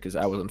honest try, because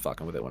I wasn't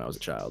fucking with it when I was a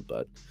child.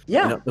 But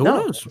yeah, who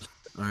knows?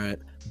 All right.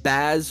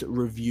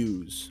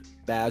 BazzReviews.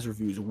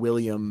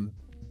 William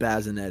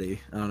Bazzanetti.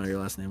 I don't know what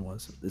your last name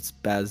was. It's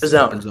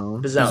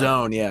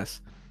Bazzone.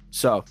 Yes.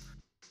 So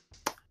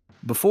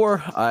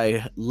before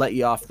I let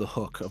you off the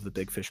hook of the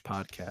Big Fish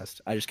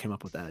podcast, I just came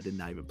up with that. I did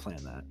not even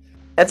plan that.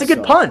 That's a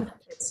good pun.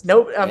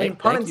 Pun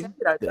intended. I was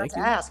about to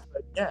ask,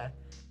 but yeah.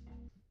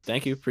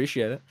 Thank you.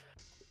 Appreciate it.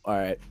 All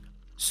right.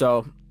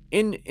 So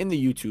in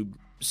the YouTube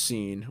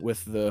scene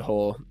with the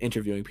whole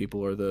interviewing people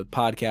or the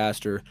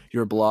podcast or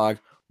your blog,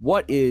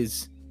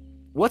 what's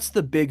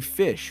the big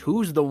fish?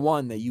 Who's the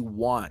one that you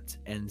want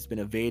and has been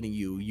evading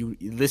you?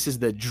 This is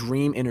the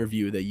dream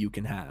interview that you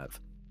can have.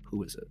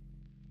 Who is it?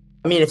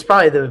 I mean, it's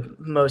probably the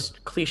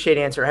most cliched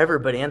answer ever,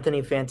 but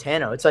Anthony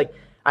Fantano. It's like,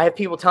 I have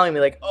people telling me,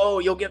 like, oh,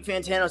 you'll get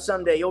Fantano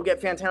someday.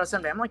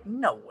 I'm like,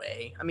 no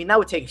way. I mean, that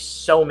would take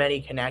so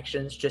many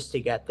connections just to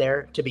get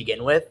there to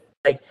begin with.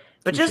 Like,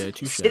 but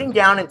touche. Sitting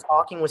down and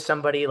talking with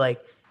somebody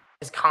like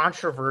as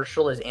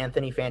controversial as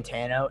Anthony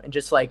Fantano, and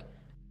just like,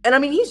 and I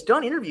mean, he's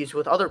done interviews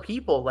with other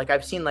people. Like,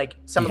 I've seen like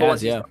some of the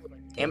ones he's done with,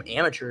 like,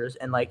 amateurs,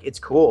 and like, it's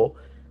cool.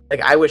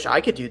 Like, I wish I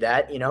could do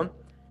that,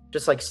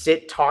 just like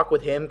talk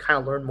with him, kind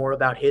of learn more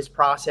about his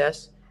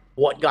process,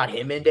 what got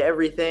him into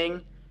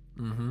everything.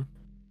 Mm-hmm.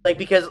 Like,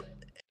 because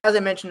as I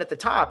mentioned at the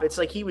top, it's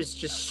like he was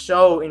just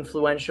so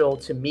influential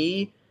to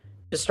me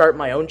to start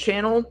my own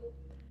channel.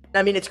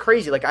 I mean, it's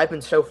crazy. Like, I've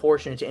been so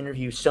fortunate to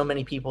interview so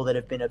many people that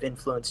have been of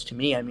influence to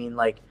me. I mean,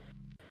 like,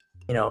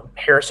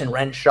 Harrison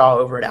Renshaw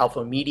over at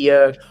Alpha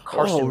Media.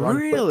 Carson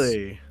Runquist.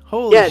 Really?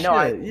 Holy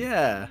shit.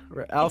 Yeah.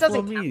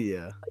 Alpha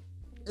Media.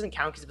 It doesn't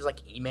count because it was like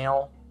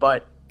email,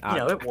 but,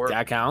 it worked.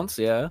 That counts,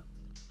 yeah.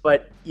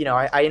 But,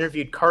 I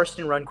interviewed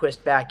Karsten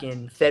Runquist back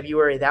in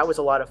February. That was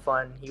a lot of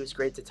fun. He was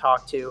great to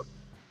talk to.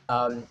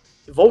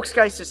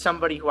 Volksgeist is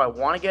somebody who I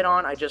want to get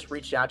on. I just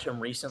reached out to him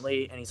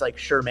recently, and he's like,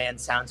 sure, man,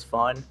 sounds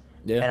fun.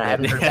 Yeah. And I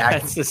haven't heard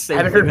back. It's the same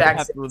I haven't heard back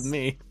since. With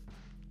me.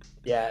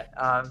 Yeah.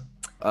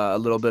 A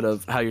little bit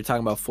of how you're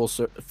talking about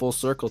full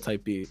circle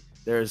type beat.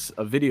 There's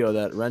a video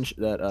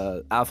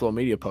that Alpha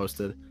Media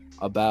posted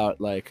about,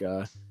 like,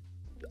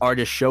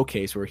 artist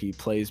showcase where he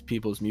plays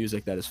people's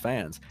music that is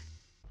fans,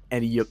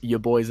 and your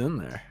boy's in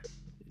there.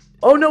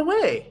 Oh, no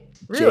way!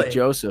 Really? Jake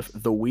Joseph,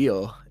 The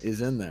Wheel,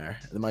 is in there.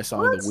 My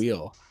song, The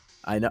Wheel.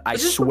 I know. I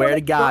swear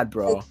to God,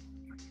 bro.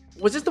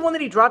 Was this the one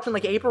that he dropped in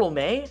like April,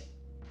 May?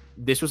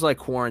 This was like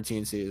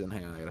quarantine season.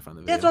 Hang on, I gotta find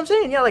the video. Yeah, that's what I'm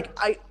saying. Yeah, like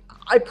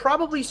I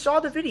probably saw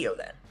the video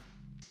then.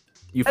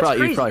 You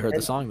probably heard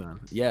the song then.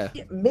 Yeah.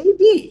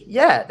 Maybe.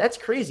 Yeah, that's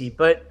crazy.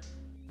 But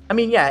I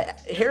mean, yeah,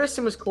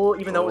 Harrison was cool,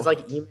 even though it was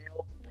like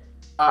email.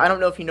 I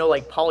don't know if you know,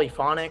 like,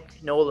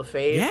 Polyphonic, Noah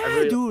LaFave.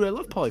 Yeah, dude, I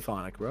love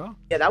Polyphonic, bro.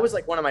 Yeah, that was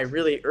like one of my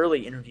really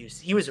early interviews.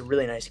 He was a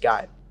really nice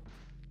guy.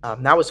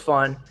 That was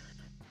fun.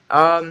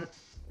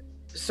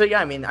 So yeah,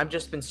 I mean, I've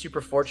just been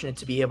super fortunate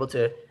to be able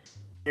to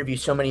interview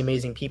so many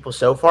amazing people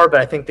so far, but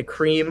I think the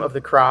cream of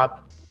the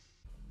crop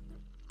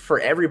for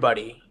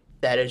everybody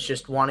that is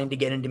just wanting to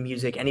get into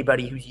music,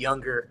 anybody who's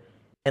younger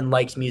and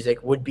likes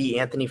music, would be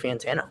Anthony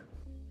Fantano.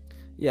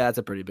 Yeah, that's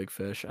a pretty big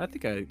fish. I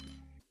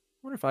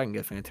wonder if I can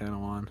get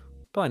Fantano on.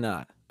 Probably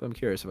not, but I'm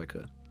curious if I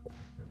could.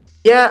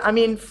 Yeah, I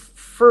mean,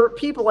 for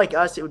people like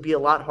us, it would be a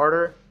lot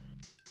harder.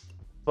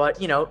 But,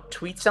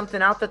 tweet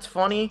something out that's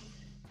funny.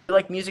 You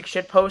like music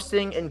shit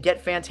posting, and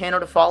get Fantano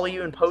to follow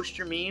you and post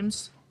your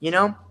memes,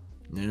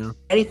 Yeah.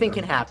 Anything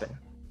can happen.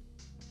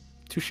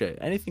 Touche.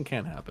 Anything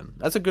can happen.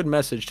 That's a good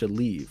message to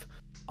leave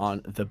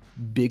on the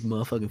Big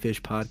Motherfucking Fish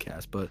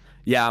podcast. But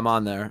yeah, I'm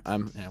on there.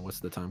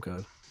 What's the time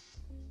code?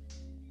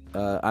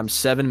 I'm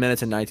 7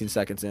 minutes and 19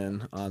 seconds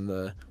in on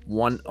the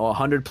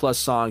 100 plus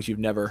songs you've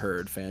never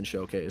heard fan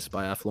showcase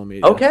by Affluent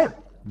Media. Okay,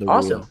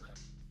 awesome. Rule.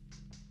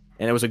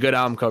 And it was a good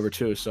album cover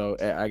too, so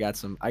I got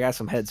some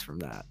heads from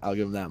that. I'll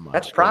give them that much.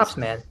 That's props,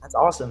 man. That's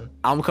awesome.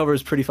 Album cover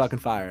is pretty fucking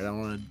fire. I don't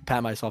want to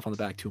pat myself on the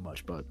back too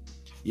much, but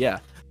yeah,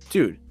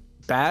 dude,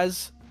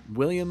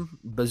 William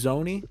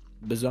Bazzone,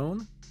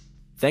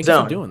 thank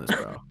you for doing this,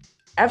 bro.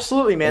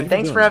 Absolutely, man.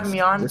 Thanks for having me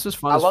on. This was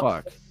fun as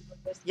fuck.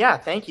 Yeah,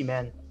 thank you,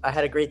 man. I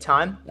had a great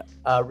time.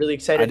 Really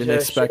excited. I didn't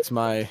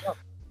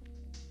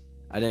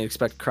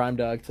expect Crime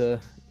Dog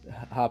to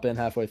hop in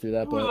halfway through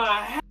that,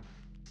 but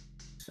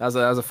that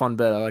was a fun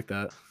bit. I like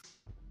that.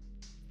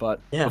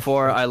 But yeah.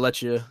 Before I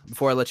let you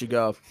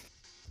go,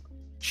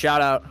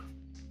 shout out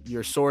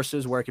your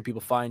sources. Where can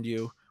people find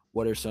you?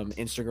 What are some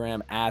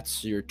Instagram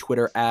 @, your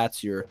Twitter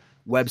 @, your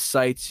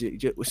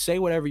websites? Say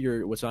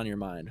what's on your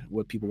mind.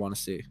 What people want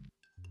to see.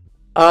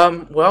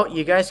 Well,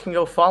 you guys can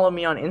go follow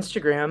me on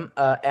Instagram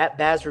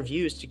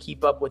 @BazzReviews to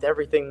keep up with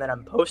everything that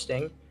I'm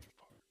posting.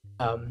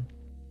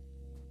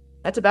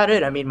 That's about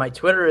it. I mean, my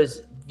Twitter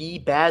is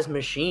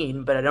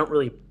 @BazzMachine, but I don't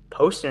really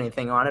post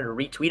anything on it or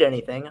retweet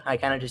anything. I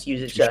kind of just use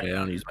it. I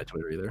don't use my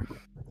Twitter either.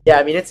 Yeah,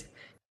 I mean, it's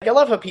like I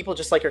love how people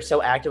just like are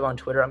so active on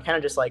Twitter. I'm kind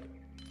of just like,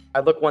 I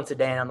look once a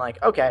day and I'm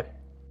like, okay,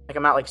 like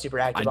I'm not like super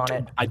active on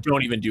it. I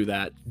don't even do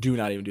that. Do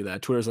not even do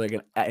that. Twitter's like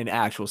an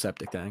actual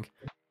septic tank.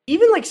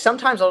 Even like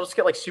sometimes I'll just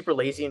get like super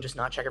lazy and just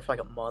not check it for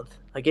like a month.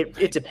 Like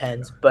it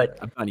depends, but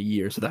I've gone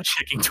years without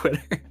checking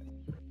Twitter.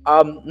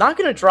 Not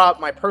gonna drop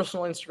my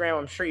personal Instagram.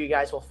 I'm sure you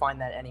guys will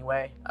find that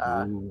anyway.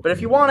 But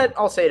if you want it,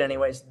 I'll say it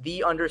anyways.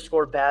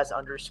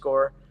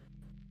 _Baz_.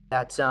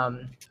 That's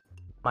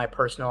my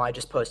personal. I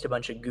just post a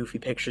bunch of goofy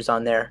pictures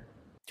on there.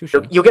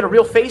 You'll get a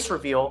real face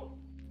reveal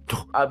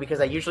because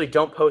I usually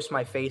don't post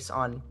my face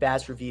on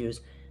BazzReviews.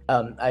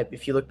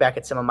 If you look back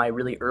at some of my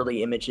really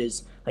early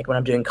images, like when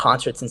I'm doing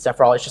concerts and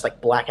stuff, I'll always just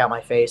like black out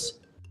my face.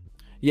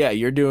 Yeah,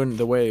 you're doing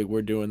the way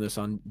we're doing this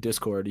on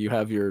Discord. You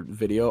have your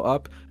video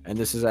up, and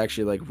this is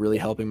actually like really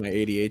helping my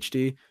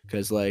ADHD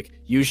because like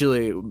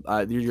usually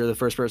you're the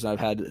first person I've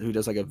had who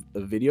does like a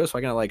video, so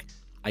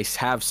I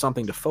have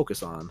something to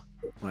focus on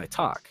when I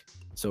talk.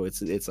 So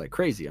it's like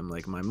crazy. I'm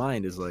like my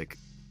mind is like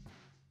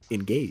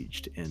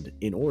engaged and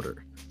in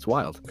order. It's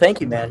wild.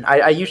 Thank you, man.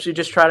 I usually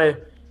just try to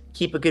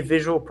keep a good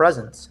visual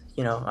presence.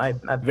 You know,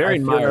 I'm very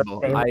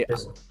admirable.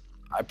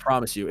 I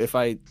promise you, if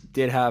I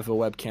did have a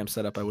webcam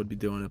set up, I would be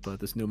doing it. But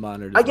this new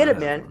monitor, I get it,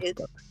 man.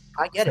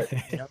 I get it.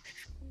 You know,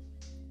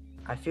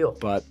 I feel.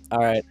 But all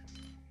right,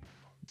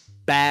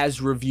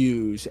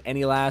 BazzReviews.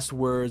 Any last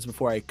words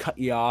before I cut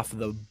you off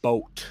the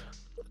boat?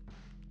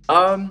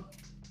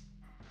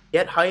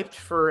 Get hyped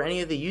for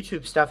any of the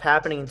YouTube stuff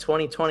happening in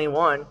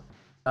 2021.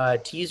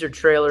 Teaser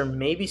trailer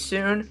maybe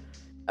soon.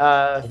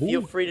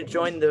 Feel free to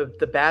join the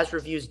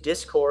BazzReviews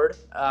Discord.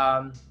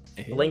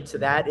 The link to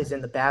that is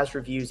in the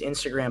BazzReviews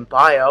Instagram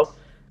bio.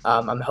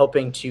 I'm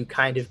hoping to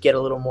kind of get a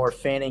little more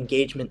fan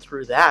engagement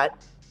through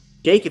that.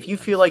 Jake, if you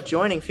feel like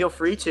joining, feel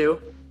free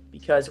to,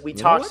 because we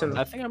talk some.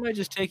 I think I might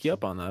just take you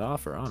up on that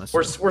offer, honestly.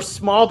 We're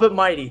small but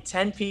mighty,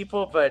 10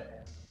 people,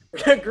 but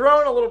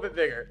growing a little bit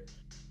bigger.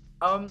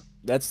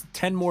 That's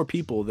 10 more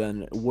people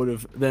than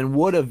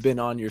would have been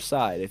on your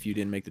side if you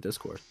didn't make the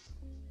Discord.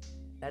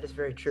 That is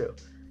very true.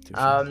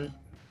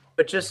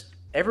 But just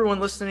everyone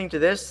listening to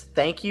this,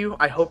 thank you.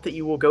 I hope that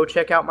you will go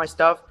check out my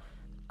stuff.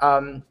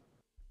 You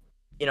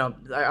know,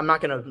 I'm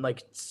not gonna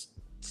like,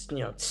 you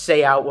know,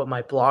 say out what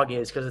my blog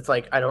is because it's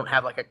like I don't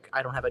have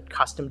a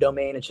custom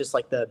domain. It's just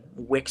like the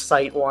Wix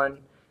site one.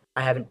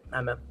 I'm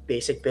a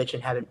basic bitch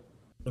and haven't,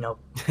 you know,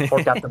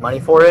 forked out the money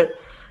for it.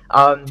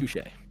 Touche.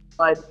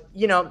 But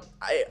you know,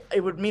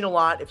 it would mean a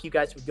lot if you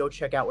guys would go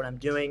check out what I'm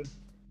doing.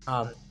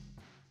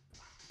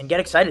 And get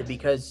excited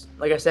because,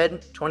 like I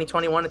said,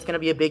 2021, it's going to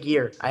be a big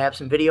year. I have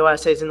some video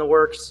essays in the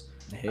works.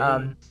 Hey.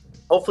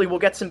 Hopefully we'll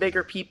get some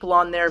bigger people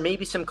on there,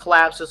 maybe some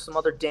collabs with some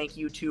other dank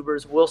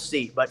YouTubers. We'll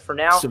see. But for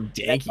now, some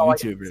dank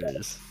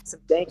YouTubers. Some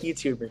dank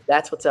YouTubers.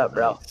 That's what's up,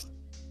 bro. Nice.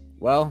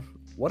 Well,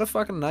 what a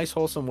fucking nice,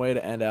 wholesome way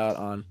to end out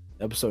on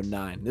episode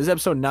 9. This is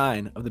episode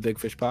 9 of the Big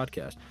Fish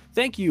Podcast.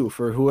 Thank you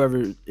for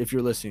whoever, if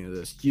you're listening to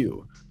this,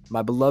 you,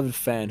 my beloved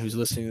fan who's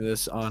listening to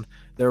this on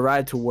their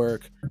ride to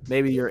work.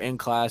 Maybe you're in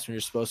class when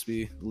you're supposed to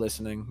be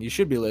listening. You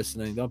should be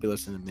listening. Don't be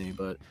listening to me,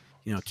 but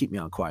you know, keep me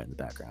on quiet in the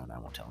background. I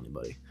won't tell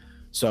anybody.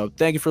 So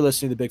thank you for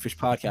listening to the Big Fish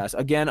Podcast.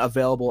 Again,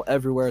 available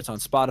everywhere. It's on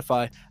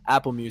Spotify,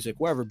 Apple Music,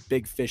 wherever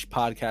Big Fish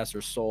podcasts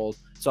are sold.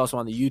 It's also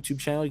on the YouTube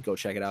channel. You go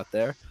check it out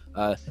there.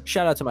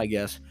 Shout out to my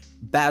guest,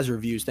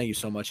 BazzReviews. Thank you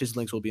so much. His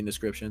links will be in the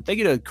description. Thank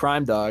you to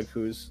Crime Dog,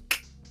 who's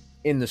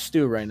in the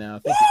stew right now.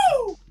 Thank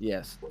you.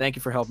 Yes. Thank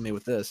you for helping me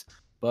with this.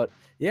 But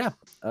yeah,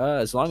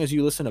 as long as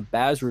you listen to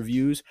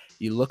BazzReviews,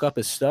 you look up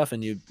his stuff,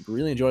 and you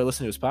really enjoy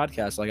listening to his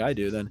podcast like I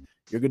do, then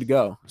you're good to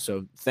go.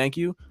 So thank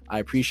you. I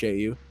appreciate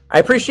you. I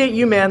appreciate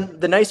you, man.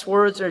 The nice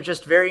words are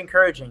just very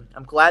encouraging.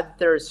 I'm glad that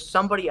there's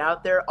somebody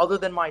out there other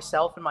than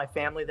myself and my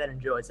family that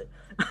enjoys it.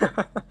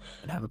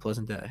 And have a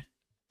pleasant day.